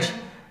Akoragye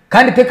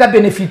kandi teka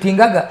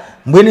benefitingaga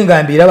mbwene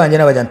ngambira abanje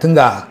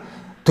n'abajantunga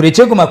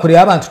tureke kumakure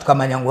abantu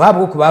tukamanya ngo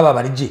habo kubaba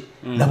barije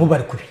nabo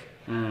bari kubi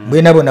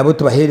mbwe nabo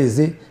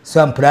tubahereze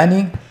some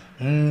planning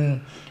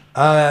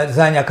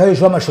za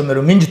Nyakayojo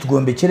amashomero mingi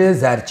tugombekere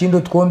za Rikindo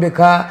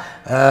twombeka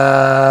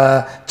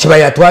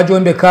Kibaya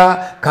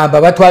twajombeka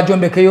Kambaba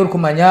twajombeka yo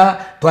kumanya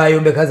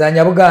twayombeka za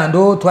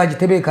Nyabugando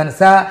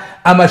twagitebekanisa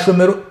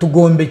amashomero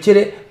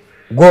tugombekere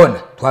gona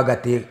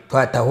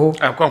twataho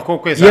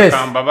kweza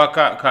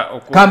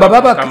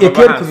Kambaba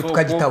ekero kubi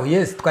tukagitaho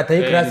yes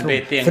twataye classroom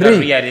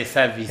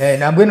 3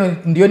 nambwe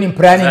ndiyo ni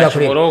planning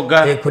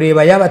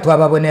kureba yaba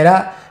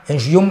twababonera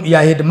enjiyum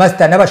ya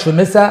headmaster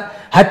n'abashomesa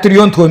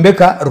haturiyon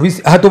twombeka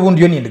hato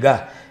bundi yo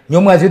nindiga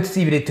nyo mwazi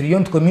tusibire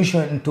turiyon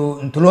commission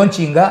to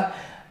launchinga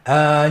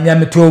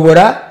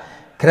nyamitobora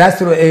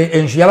classroom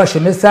enju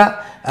y'abashomesa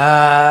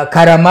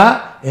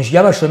Karama enju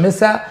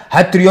y'abashomesa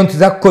haturiyon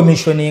tuza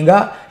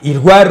commissioninga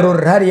irwaro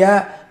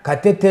hariya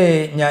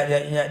Katete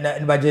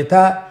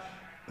bajeta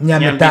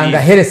Nyamitanga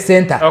Health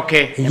Center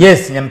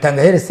yes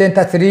Nyamitanga Health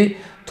Center 3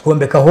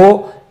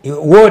 twombekaho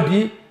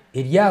ward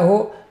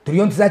iriyaho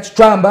turiyon tuza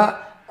Kicwamba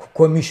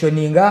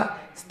commissioninga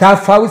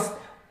staff house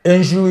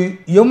enju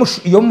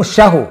yo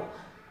mushaho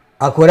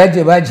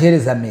Akoragye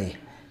bagihereza meya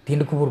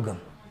tindi kuburugamo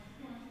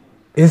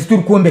ezi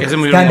turikumbeka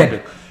standard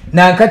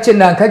nankace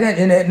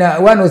na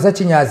wanoza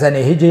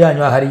kinyazane hije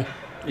yanyu hari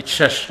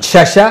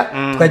Kishasha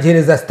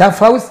tukagihereza staff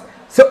house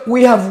so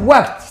we have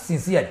worked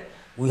sincerely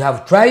we have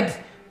tried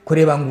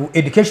kureba ngu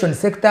education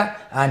sector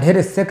and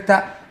health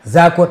sector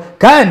zako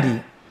kandi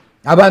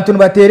abantu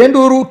batere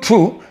nduru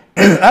true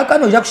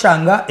akanoja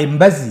kushanga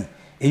embazi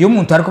iyo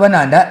muntu ariko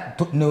bananda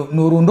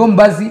nurundo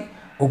mbazi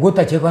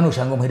ugotakekwa no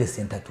shanga muhere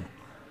center 2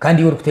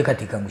 kandi yo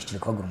kutekatika ngishire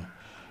kwa gurumo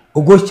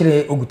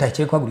ugoshire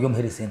ugutakekwa guriyo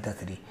muhere center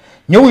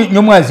 3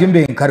 nyo mwazi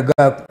yombe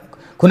nkarga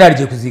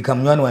kunarije kuzika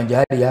munywani wanje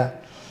hariya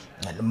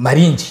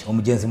Marinji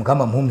umugenzi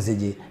mukama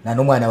mpumzeje na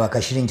no mwana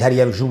wakashirinje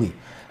hariya rujuwe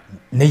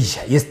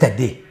neja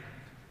yesterday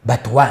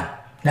but one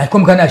nako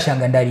mukana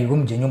shanga ndari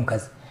umugenyo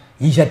mukazi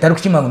yisha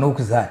tarukuchimango no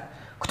kuzara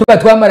kutuba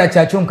twamara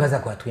cyacho mukaza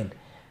kwa twenda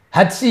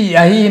hati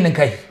ahine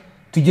kai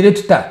tugire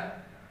tuta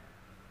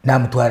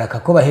namutwara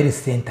kakoba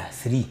health center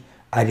 3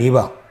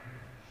 areba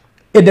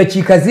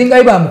edakika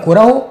zingaye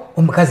bamukoraho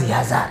umukazi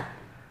yazara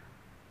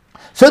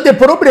so the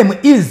problem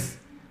is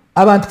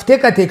abantu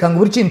tuteka ngo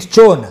buri kintu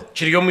cyona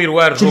kiriyo mu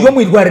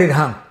irwarire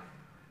hamwe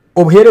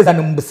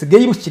obuherezana mu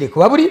busigaye bukire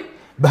kuba buri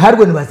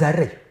baharwe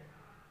nibazarire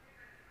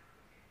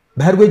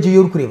baharwe giye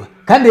uri kureba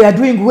kandi they are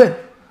doing well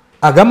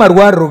agama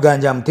rwaro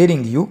ruganje am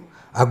telling you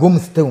agom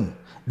stone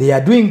they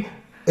are doing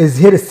as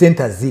health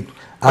centers zitu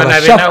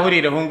abashafu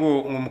nahurire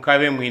hungu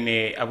mukabe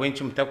mwine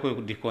abwenchi mutakwe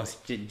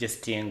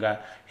decongestinga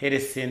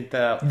health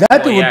center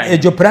that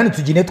ejo plan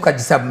tugine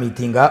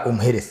tukagisubmitinga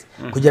umuherese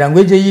kugira ngo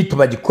eje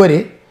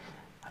yitubagikore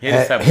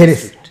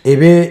health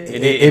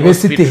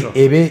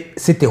ebe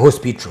city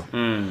hospital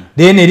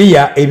then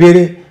area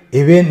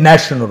ebe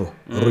national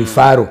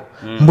rifaro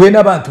mbwe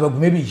n'abantu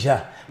bagume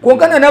bija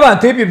kongana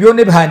n'abantu ibyo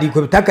byone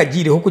bihandiko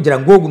bitakagireho kugira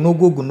ngo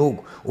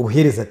nugu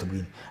ubuhereza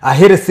tubwine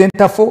ahere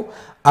center for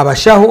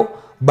abashaho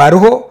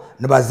baruho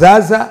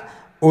nabazaza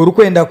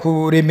urukwenda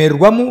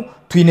kuremerwamo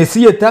twine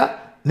siyeta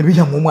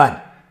nibijya mu mwana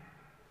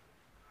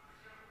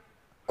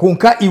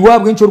konka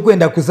iwabwe nco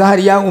rukwenda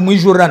kuzahari ya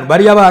umwijurano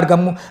bari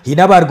yabargamo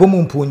hinabargo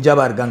mu mpunja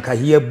barganka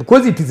hiye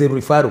because it is a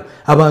rifaro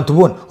abantu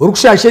bona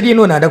urukushashe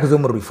rino nanda kuzo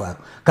mu rifaro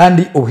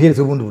kandi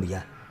ubuhereza bundi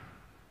burya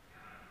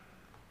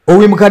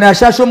owimukana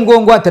ashasho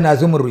mgongo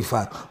atanazo mu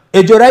rifaro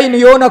ejo line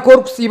yona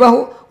ko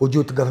kusibaho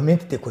ujutu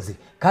government tekoze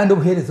kandi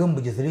ubuhereza mu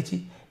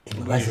bugezereki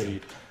ibibaze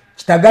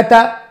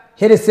kitagata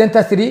here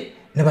center 3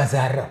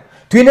 nibazarra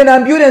twine na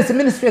ambulance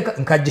ministry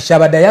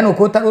nkagishaba dayano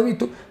ko taro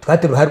bitu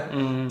twateru haru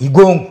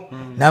igongo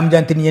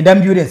namjante nienda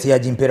ambulance ya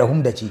jimpera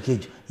humda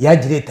chikejo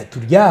yagireta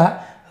turya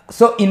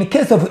so in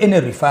case of any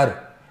referral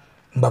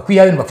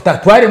mbakwiyayo mbafuta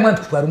tware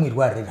mwantu twari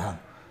mwirwarira hamwe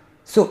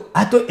so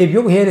ato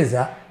ebyo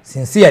buhereza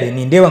sincerely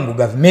nindewa ngo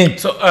government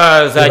so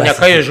za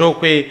nyakayo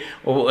jokwe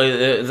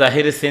za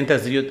health center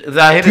ziriyo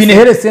za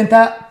health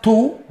center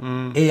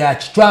 2 ya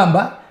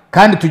Chitwamba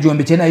kandi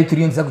tujombeke nayo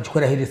turiyonza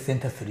gukora health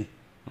center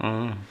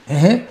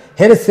 3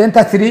 health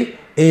center 3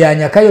 ya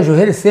nyakayo jo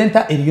health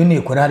center iriyo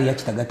ne korari ya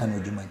Kitagata no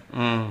Jumanya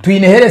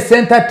twine health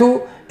center 2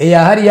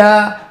 ya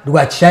hariya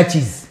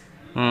rwacishakizi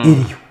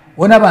iriyo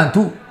ona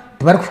abantu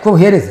tubari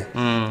kukohereza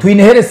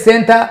twine health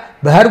center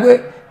baharwe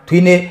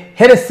twine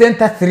health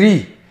center 3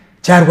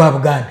 charwa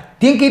Buganda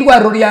tinki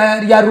irwaro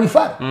ya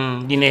rifaro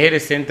dine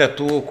health center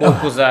 2 ko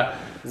kuza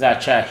za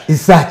chai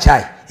isa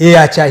chai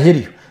ya chai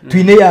iriyo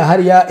twine ya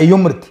hariya eyo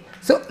murti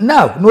so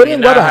now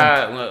norengwa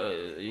abantu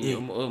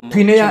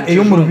twine ya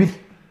eyo murubiri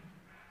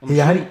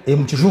ya hari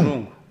mu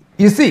kijungu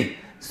you see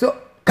so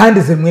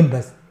kandi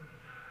zemwembaza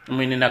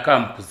mwine na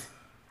campus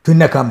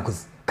twine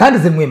campus kandi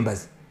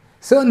zemwembaza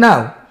so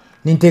now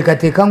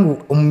ninteka ngo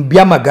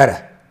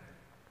umbyamagara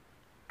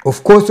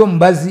of course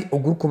umbazi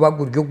ugurukuba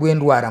guryo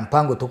gwendwara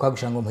mpango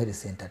tokagushanga mu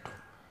health center to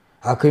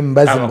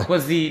akimbaza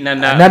abakozi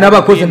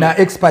n'abakozi na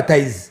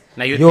expertise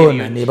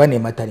yona neba ne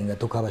mataringa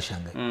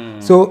tokabashanga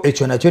so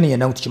echo nacyo niye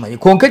ndangukimanye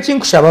konke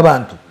kinkushaba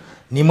abantu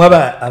nimwe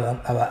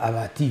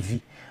aba TV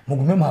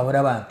mugume muhabura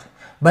abantu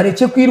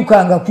bareke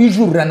kwirukanga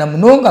kwijurana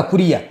munonga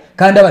kuriya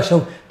kandi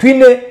abashaho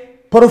twine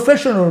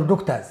professional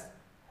doctors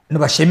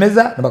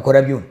nibashemeza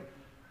nibakora byone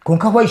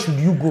konka why should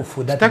you go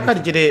for that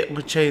takargire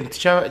mucayintu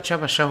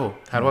cyabashaho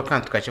harwa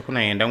kantu kace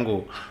kunayenda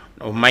ngo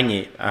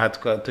umanye aha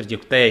turye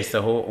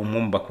kutayayisaho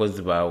umumba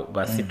kozi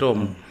ba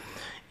sitom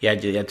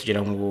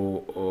yatugira ngo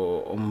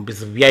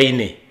umbizo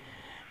byayine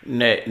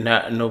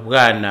no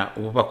bwana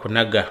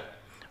ubakunaga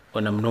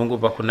ona mnongo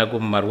bakunaga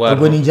mu marwaro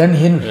ubwo ninjani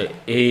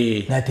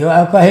Henry natewa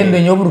aka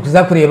Henry nyoburu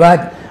kuza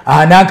kureba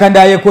aha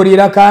nakandaye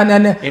korira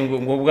kanane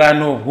ngo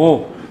bwano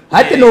bwo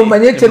ati no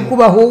manyeke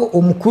kubaho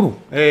umukuru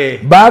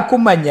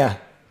bakumanya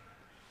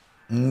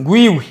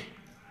ngwiwe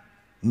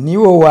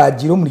niwo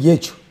wagira muri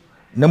yecho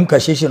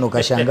namukasheshe no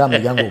kashanga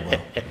muryango bwa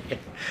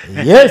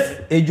yes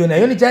ejo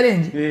nayo ni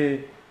challenge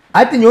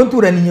ati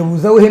nyontura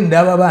ninyebuza we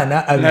ndaba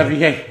bana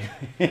abi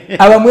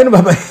abamwe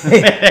baba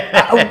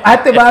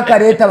ate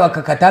bakareta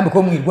bakakatambi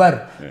ko mwirwaro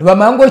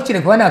bamango kire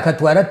kubana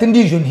akatwara ati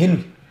ndijo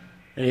Henry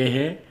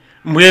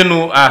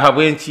mwenu aha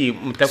bwenki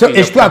mutakwira so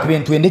esto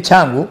akubintu ende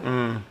cyango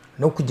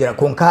no kugira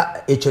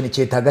konka echo ni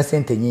cyetaga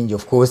sente nyingi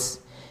of course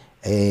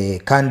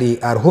kandi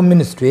our home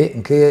ministry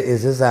nke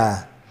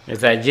ezeza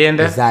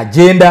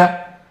agenda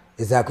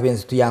eza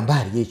kubenza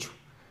tuyambari yecho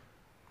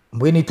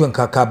mbwe nitwe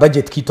nkaka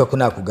budget kitwa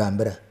kuna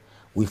kugambira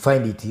we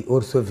find it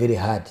also very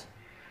hard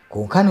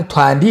konkano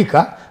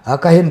twandika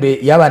akahembe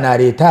yaba na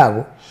leta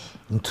abo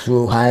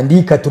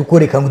tuhandika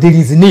turukoreka ngo there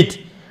is need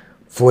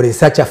for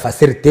such a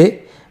facility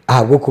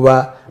ahubwo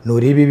kuba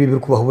nuribi bibiri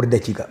kubaho buri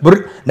dakika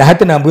na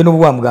hata nambwe no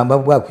bwa mugamba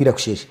bwakwira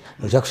kushesha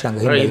noja kushanga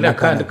hembe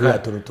nakandi kwa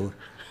turutura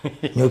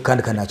nyo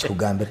kandi kanacho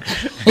kugambira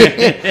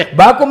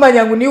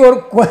bakomanya ngo niwo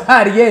ko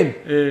hari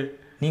yebe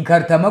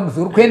ninkarta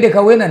maguzo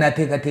urukwendeka wena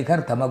nateka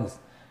rutamaguzo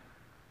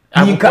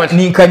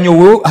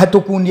ninkanyowe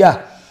hatokundya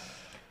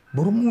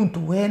buri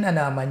muntu wena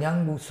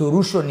namanyangu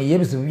solution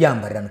yebizo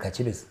byambarana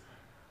Kakyebezi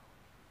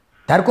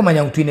tariko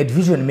manyangu twine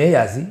division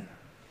mayors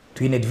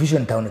twine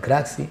division town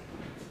clerks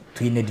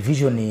twine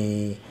division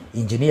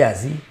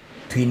engineers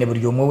twine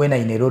buri yomwe wena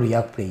ineroro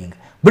ya playing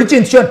buri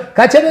kintu cyo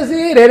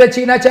Kakyebezi rebe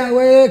kina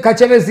cyawe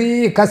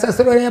Kakyebezi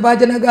kasasiro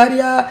yabajana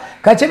gariya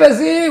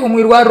Kakyebezi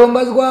umwirwa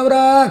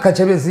rombazwabra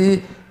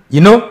Kakyebezi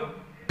you know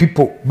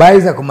people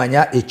baiza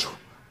kumanya echo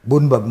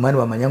bundu bagumani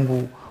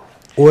bamanyangu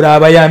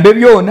oraba yambe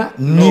byona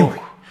niwe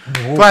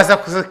twaza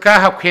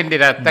kuzikaha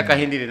kwendera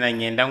takahindire na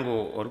nyenda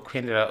ngo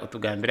urukwendera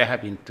utugambira ha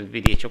bintu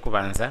biri cyo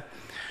kubanza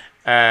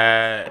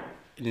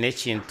ne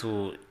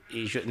kintu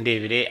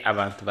ndebire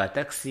abantu ba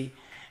taxi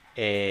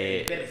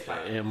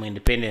mu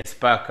Independence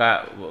Park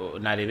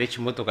narebe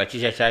kimotoka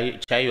kisha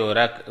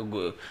cyayora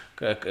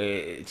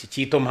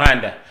kikito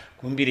mhanda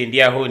kumbire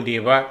ndi aho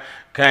ndeba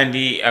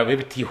kandi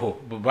abebitiho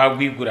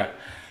bagwigura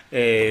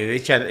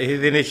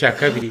ne cya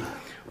kabiri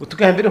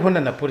utugambire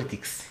hona na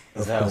politics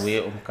zawe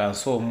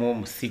umukansomo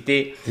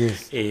musite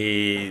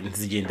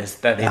nzigenda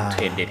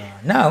zitarendere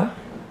now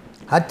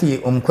hati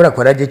umukuru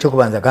Akoragye cyo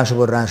kubanza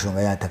kanshobora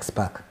ranshonga ya tax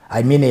park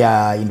I mean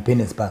ya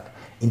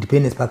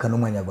Independence Park no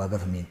mwanya gwa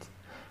government.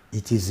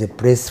 It is a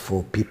place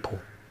for people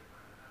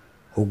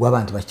ubwo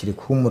abantu bakiri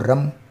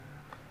kumuramu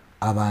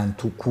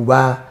abantu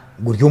kuba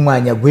guryo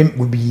mwanya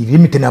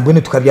limite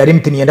nabone tukabyara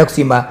limite yenda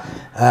kusima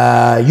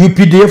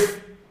UPDF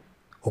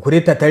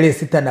ukureta tare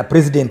sita na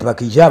president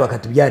bakija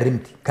bakatubyara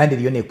limite kandi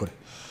riyo nekora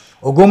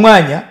ubwo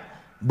mwanya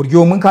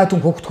buryo umwe katu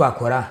nko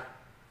kutwakora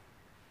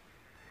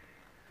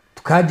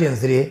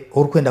tukagenzere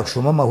urukwenda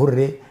kushoma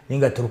amahurire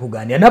ninga turi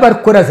kuganira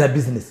n'abakora za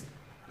business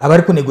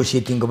abari ku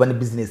negotiating bane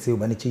business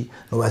baniki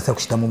no basa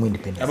kushitamo mu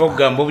independence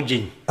abogamba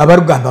bujenyi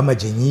abarugamba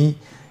amajenyi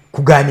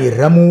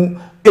kuganiriramu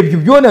ebyo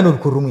byona no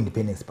rukuru mu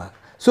independence park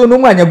so no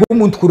mwanya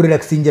g'umuntu ku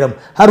relaxingiramo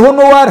hariho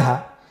no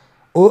warha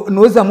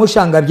noza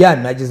mushanga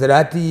byana nagize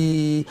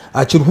ati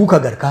akiruhuka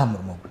garika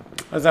hamurimo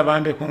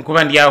azabambe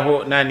kuba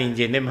ndiyaho nani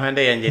ngende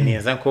mhanda yanjye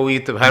neza ko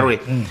wito harwe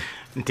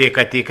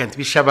nteka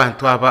ntibisha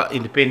abantu aba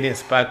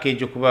independence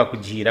package kuba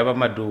kugira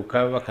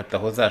abamaduka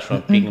bakataho za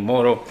shopping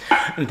mall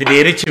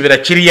ndirere kibira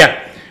kiriya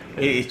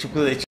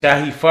ikikuze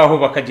cyahifaho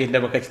bakagenda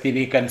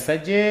bakakitebekana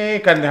je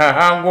kandi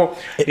hahango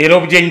rero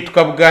byenyi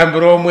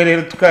tukabugambira omwe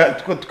rero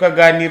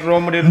tukaganira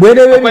omwe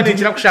rero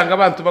kwandikira kushanga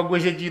abantu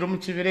bagoje giro mu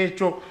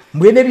kibirecho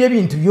mbwene bye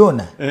bintu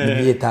byona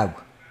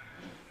nibiyetagwa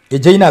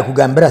eje ina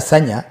kugambira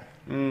sanya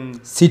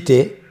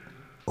site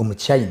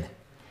umucyayina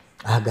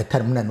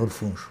ahagatara muna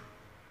n'urufunjo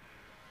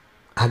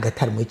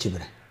ahagatara mu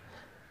kibira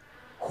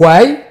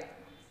why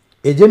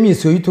eje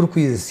miso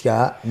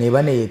yiturkwizya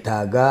nebane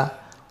yetaga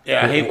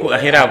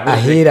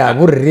ahera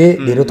burre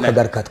rero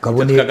tukagaruka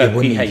tukabone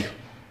eboni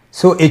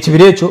so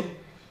ekibirecho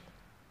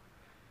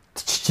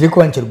kiri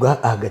kwankirwa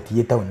hagati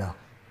yetaho naho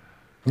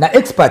na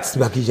experts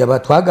bakije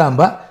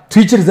batwagamba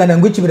twikirizana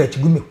ngo ekibira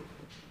kigumeho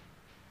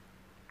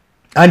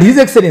and his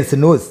excellence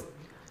knows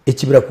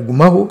ekibira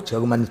kugumaho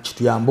cyagumana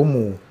kituyambo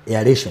mu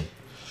aeration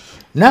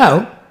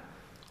now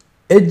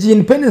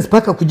independence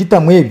park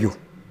kugitamwe ebyo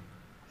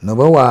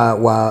noba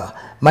wa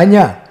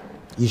manya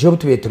ijo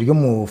butubete ryo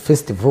mu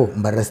festival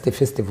Mbarara City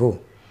Festival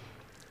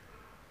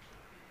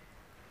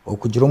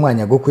okugira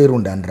umwanya go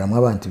kwerundandiramwe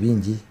abantu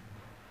bingi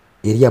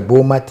area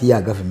bomati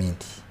ya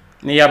government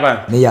ni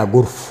yabantu ni ya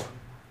golf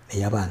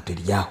ni yabantu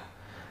ryaho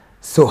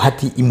so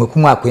hati imwe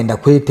kumwakwenda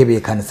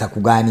kwetebekanisa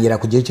kuganira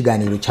kugira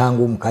ikiganiro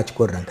cyangwa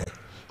mukakikorera nkaye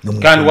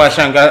kandi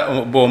washanga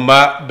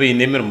bomba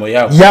binemirimo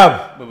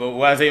yabo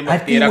waze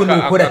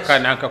imutera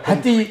kanaka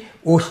hati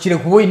oshikire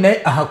kuboine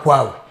aha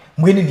kwawe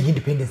mwene ni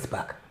independence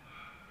park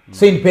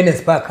so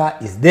independence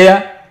park is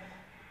there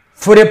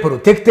fully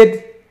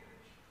protected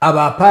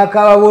aba park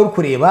aba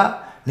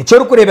kureba nicyo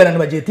rukurebera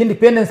nabageta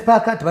independence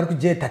park tubari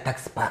kugeta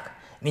tax park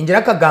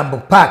ningira kagambo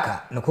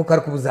park nuko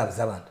kari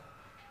kubuzabuza abantu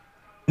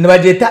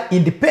nabageta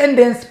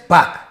independence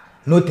park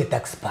not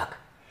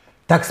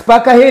tax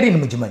park heri ni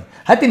mujimani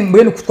hati ni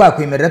mbwene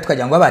kutwakwemerera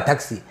tukajya ngo aba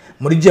taxi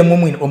muri je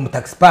mu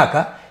tax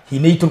park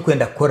hine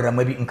yiturkwenda korera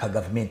mwe inka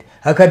government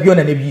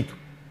hakabyona nebyitu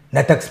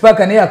na tax park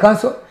ne ya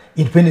council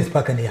independence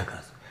park ne ya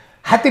council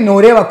hati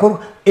noreba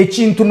ko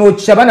ekintu no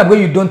chabana bwo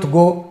you don't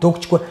go talk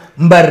chiko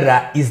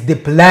Mbarara is the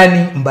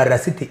planning Mbarara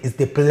City is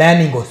the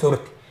planning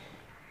authority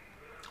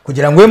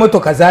kugira ngo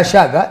emotoka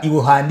zashaga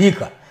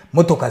ibuhandika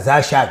motoka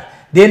zashaga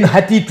then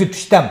hati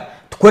tutushitama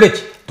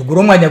tukoreki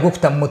tugura umwanya go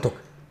kutama motoka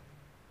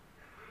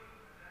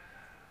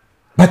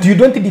but you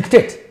don't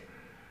dictate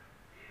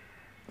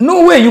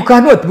no way you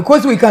cannot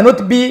because we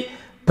cannot be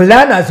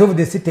planners of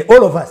the city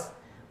all of us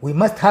we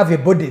must have a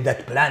body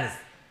that plans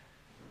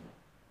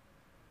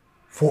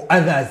for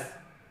others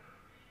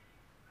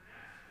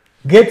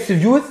gets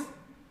views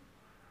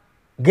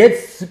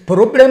gets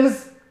problems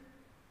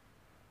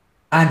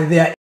and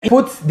their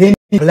inputs then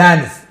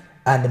plans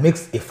and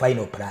makes a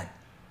final plan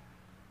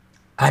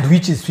and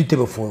which is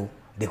suitable for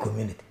the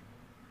community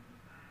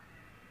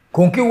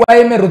konki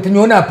waime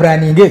rotinyona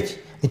planning echi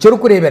nicyo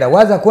rukurebera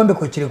waza kombe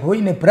ko kire ko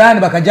ine plan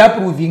bakaja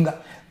approvinga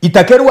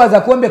itakeru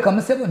waza kombe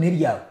kamusebo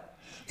niryawe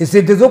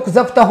esente zo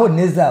kuza kutaho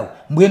nezawe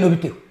mbweno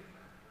biteho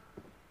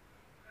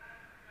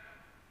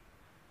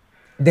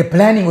the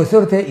planning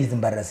authority is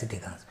Mbarara City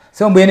Council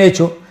so mbwene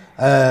echo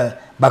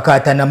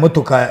bakata na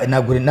motoka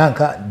na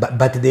gurinanka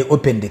but they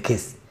open the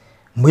case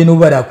mbweno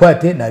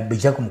barakwate na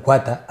bija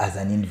kumkwata as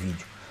an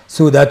individual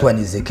so that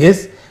one is the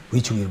case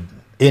which will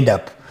end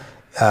up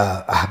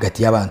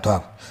hagati y'abantu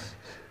abo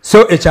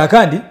so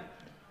ekyakandi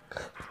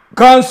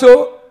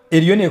council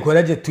eriyo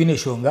nekoraje twine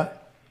shonga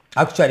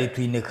actually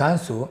twine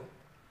council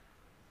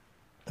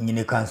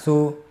nyine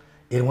council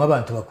erimwe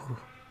abantu bakuru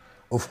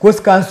of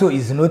course council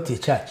is not a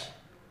church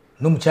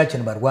no mu church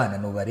n'abarwana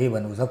no bareba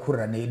no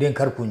zakurana ne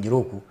nkari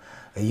kungiroku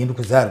yindi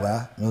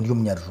kuzarwa n'undi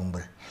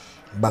munyarujumbura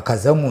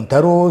bakaza mu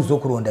ntaro zo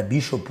kuronda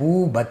bishop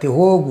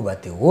batehogu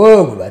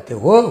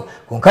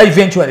konka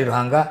eventually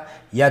ruhanga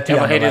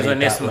yatuyamaherezo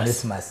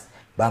Nesmas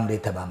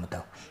bamureta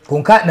bamutaho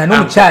konka na no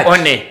mu church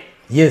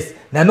yes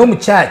na no mu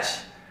church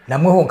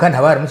namwe honka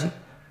ntabara muki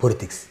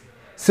politics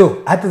so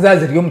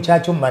atazaze ryo mu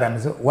church mu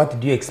maramizo what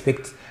do you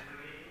expect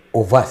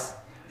of us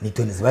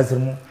nitoni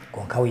zibazirimo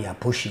konka we are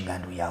pushing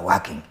and we are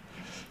working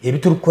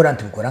ebituru gukora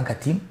ntubikora nka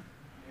team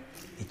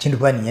ikindi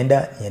kwa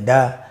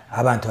nyenda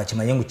abantu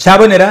bakimanye ngo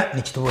cyabonera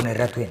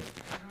nikitubonerera twene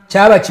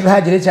cyaba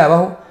kibihagire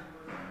cyabaho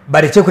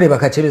bareke kureba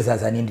Kakyebezi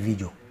as an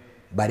individual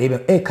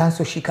barebe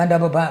council shikanda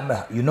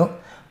baba you know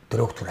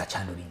turaktura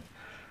cyandurinye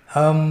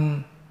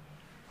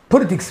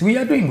politics we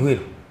are doing well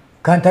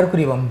can't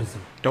kureba mu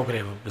bizibu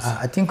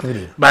I think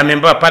really ba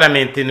member of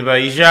parliament ni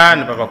baija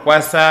ni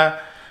babakwasa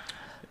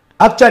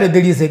actually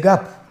there is a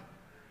gap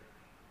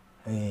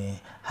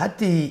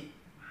hati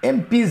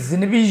MPs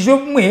ni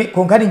bijomwe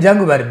konkari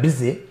njangu bari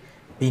busy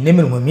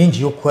inemirimo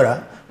mingi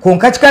yokora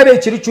konka kikabe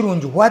kiri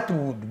kirungi what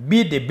would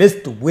be the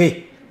best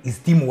way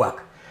is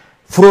teamwork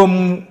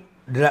from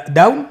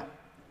down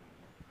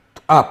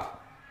to up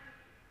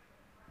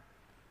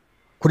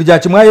kurya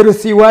kimwa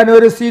RC1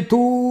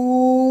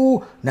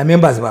 RC2 na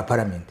members ba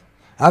parliament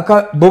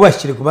aka bo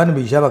bashire ku bantu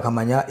bija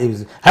bakamanya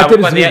ebizo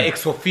hati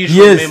ex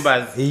official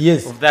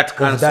members of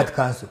that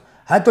council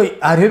hato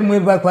arhem mwe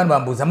bakwana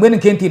bambuza mwene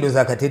kentindo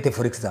za Katete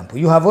for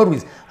example you have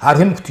always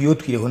arhem kutuyo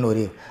twire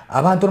honore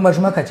abantu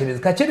rumajuma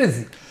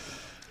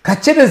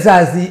Kakyebezi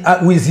azi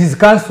with his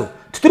council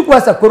tuturi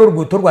kwasa koro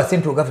rwuto rwa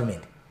central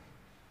government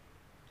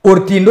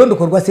ortindo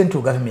ndokorwa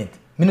central government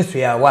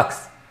ministry ya works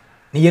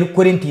ni yer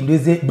korentindo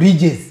ze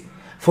bridges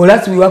for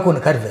us we work on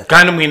culvert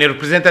kandi mwine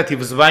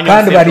representatives banyu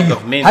central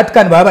government hati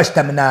kandi baba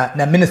bashitamina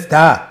na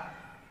minister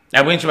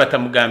abwenshi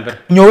batamugambira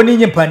nyoni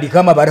nye mpandika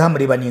amabara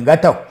hamureba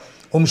ningataho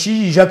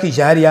umushiji Jacques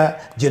Jaharia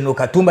General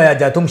Katumba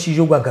yajato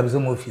umushiji ugwangabizo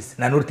mu office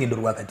na n'urutindo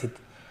rwa Katete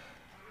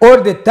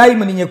all the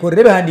time ninye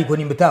korebe handiko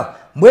nimbitaho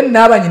mbwe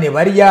nabanyine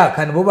bari ya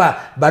kandi bo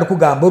bari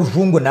kugamba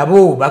urujungu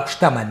nabo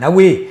bakushitama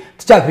nawe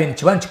tucyakubene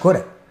kibanci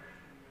kora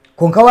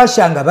konka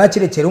washanga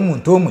bakirekera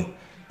umuntu omwe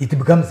it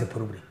becomes a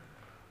problem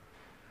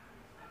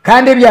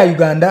kandi bya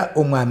Uganda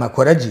umwama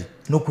Akoragye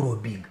no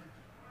kurobinga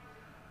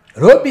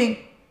robbing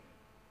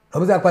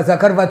obuza kwaza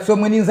Karvat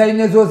somwe ninza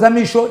inyezo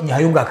zamisho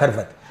nyayo bwa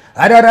Karvat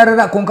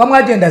ararara konka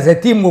mwagenda za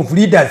team of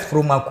leaders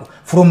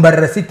from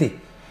Mbarara city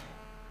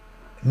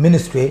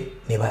ministry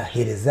ne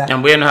bahereza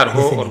nyambuye no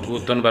hariho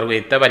urwuto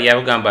barweta bari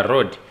yabugamba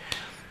road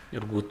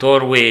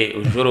urwutorwe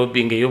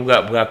ujorobinge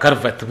yubwa bwa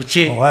Karvat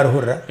buke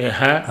warahura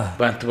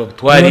bantu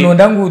babutwari no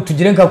ndangu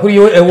tugire nka kuri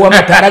yo wa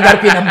mataraga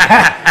kwina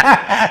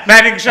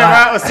nani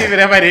kushaba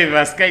osibira bari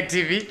ba Sky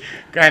TV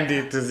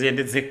kandi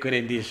tuzendeze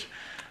kurendisha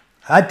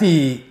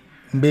hati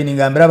mbeni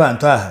ngambira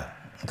abantu aha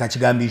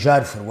nkakigambisha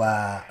arifu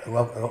rwa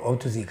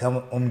otuzika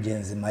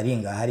umugenzi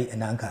Maringa hari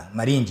nanka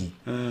Maringi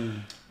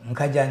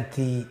nkajya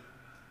nti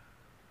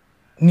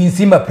ni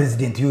Simba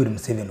president Yoweri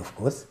Museveni of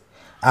course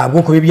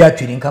abwo ko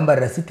bibyatwira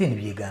Mbarara city ni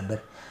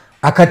byigambira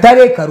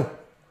akatare karu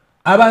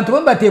abantu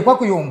bambatekwa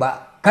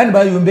kuyomba kandi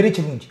bayombere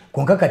kirungi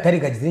konka akatare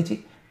kagize iki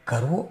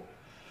karu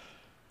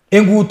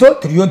enguto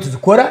turiyo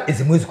tuzikora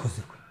ezimwe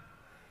zikozirwe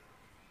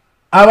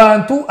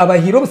abantu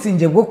abahiro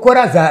businge bwo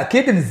gukora za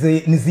kede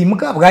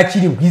nizimuka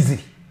bwakiri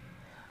bwiziri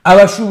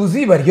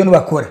abashubuzi bariyo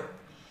nubakora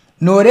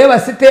noreba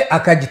site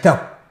akagitaho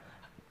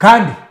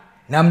kandi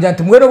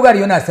namujyantu mwero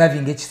bwariyo na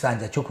serving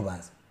ekisanja cyo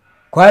kubanza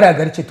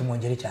kwaragarice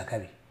tumongere cya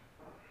kabiri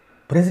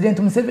President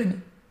Museveni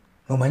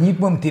no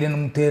manyitwa mutire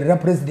n'umuterera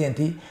President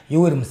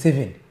Yoweri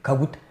Museveni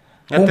kaguta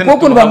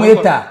kuko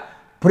bamweta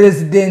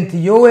President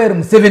Yoweri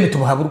Museveni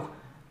tubahaburwa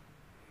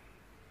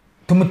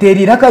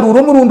tumuterira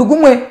karuro murundo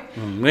gumwe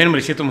mwene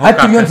muri cyo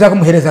tumuhaka hati yonza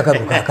kumuhereza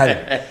karuka kabiri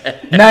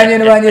nanye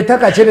nibanyeta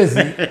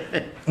Kakyebezi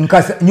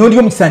nkasa nyondi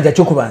yo mukisanja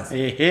cyo kubanza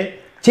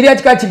kiriya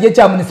kikakirye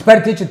cya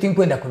municipality cyo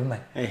tinkwenda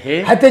kubimanya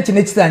hati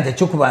kine kisanja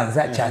cyo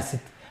kubanza cya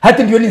city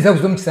hati ndiyo niza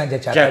kuzo mukisanja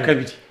cya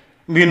kabiri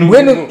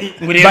mbwenu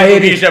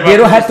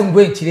rero hati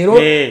ngwenki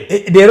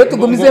rero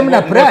tugumizemo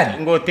na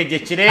plan ngo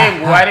tegekire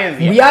ngo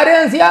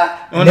warenzya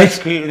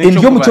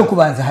ndiyo mucyo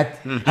kubanza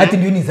hati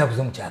ndiyo niza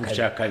kuzo mu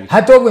cya kabiri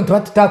hati ogwe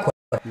tutakora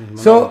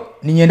so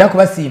ninyenda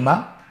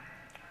kubasima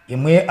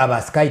imwe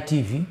aba Sky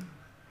TV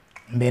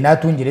mbe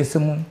natungire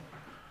semu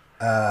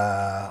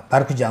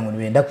bari kujango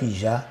nibenda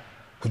kwija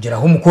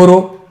kugeraho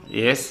umukoro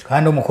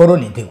kandi umukoro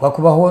nintekwa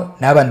kubaho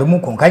nabandi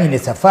umukonkanye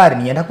safari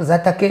ninyenda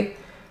kuzatake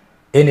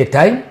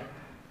anytime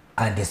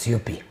and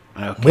Ethiopia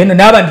mwene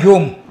nabandi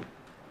yomu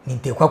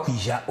nintekwa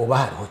kwija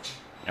obahariho ki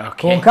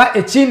konka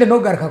ekinde no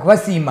garuka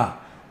kubasima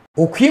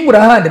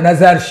okwingura hande na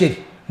zarusheri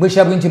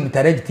mwesha bwinje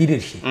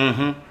mutaragitirishye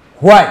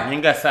why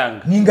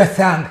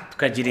ningasanga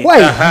tukagira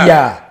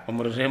itaha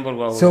umurujembo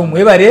rwawe so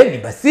mwebare ni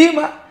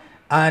basima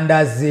and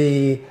as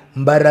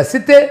Mbarara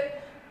city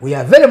we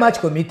are very much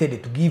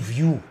committed to give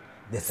you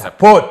the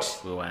support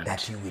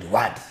that you will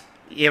want.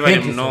 Yebale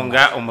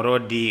mnonga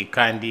umurodi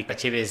kandi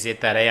Kakyebezi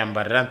tara ya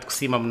Mbarara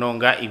tukusima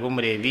mnonga ibo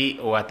murebi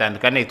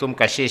watandukana ito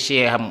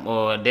mukasheshe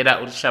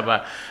dera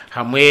urishaba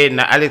hamwe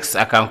na Alex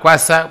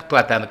akankwasa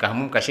twatandika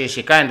hamwe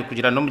mukasheshe kandi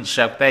kugira no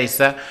mugisha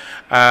kutahisa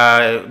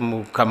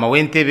mukama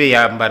wentebe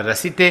ya Mbarara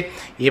City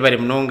yebare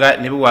munonga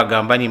nibi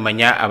wagamba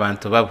nimanya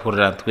abantu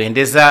babhurira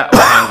twendeza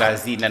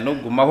uhangazi na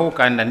nogumaho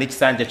kandi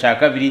n'ikisanje ca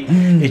kabiri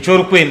eco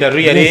rukwenda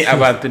ruyare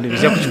abantu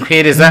nibije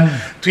kuchwereza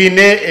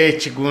twine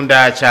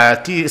kigunda cha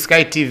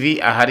Sky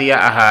TV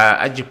ahariya aha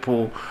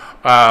ajipu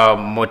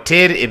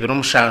motel ebiro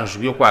mushanju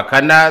byo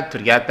kwakana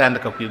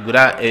turyatandika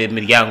kwigura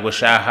miryango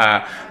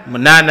shaha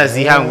munana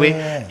zihangwe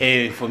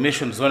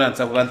information zone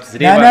anza kubantu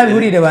zireba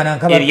nanabihurire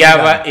bananka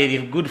yaba eri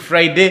good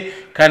friday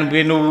kandi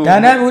bwenu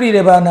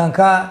nanabihurire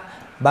bananka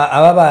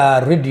ababa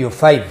radio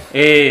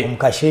 5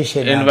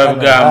 umukasheshe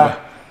n'abagamba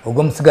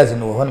ubwo musigazi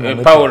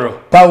nuhono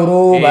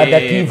Paulo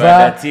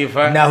badativa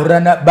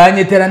nahurana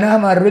banyeterana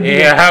ama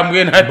radio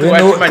hamwe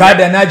natwashimanya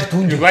kada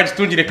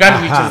nagitungira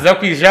kandi wikiza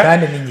kwija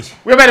kandi ninyishe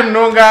we bari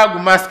munonga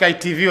guma Sky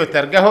TV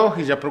otargaho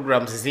hija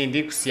programs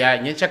zindi kusya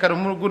nyenchakaro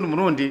murugundi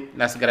murundi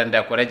nasigara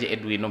ndakoraje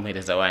Edwin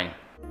omhereza wanyu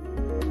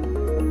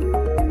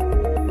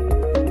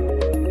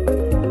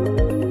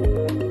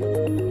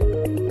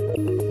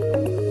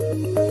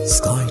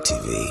Sky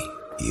TV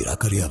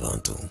irakari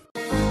abantu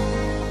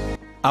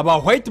aba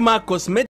White Mark Cosmetics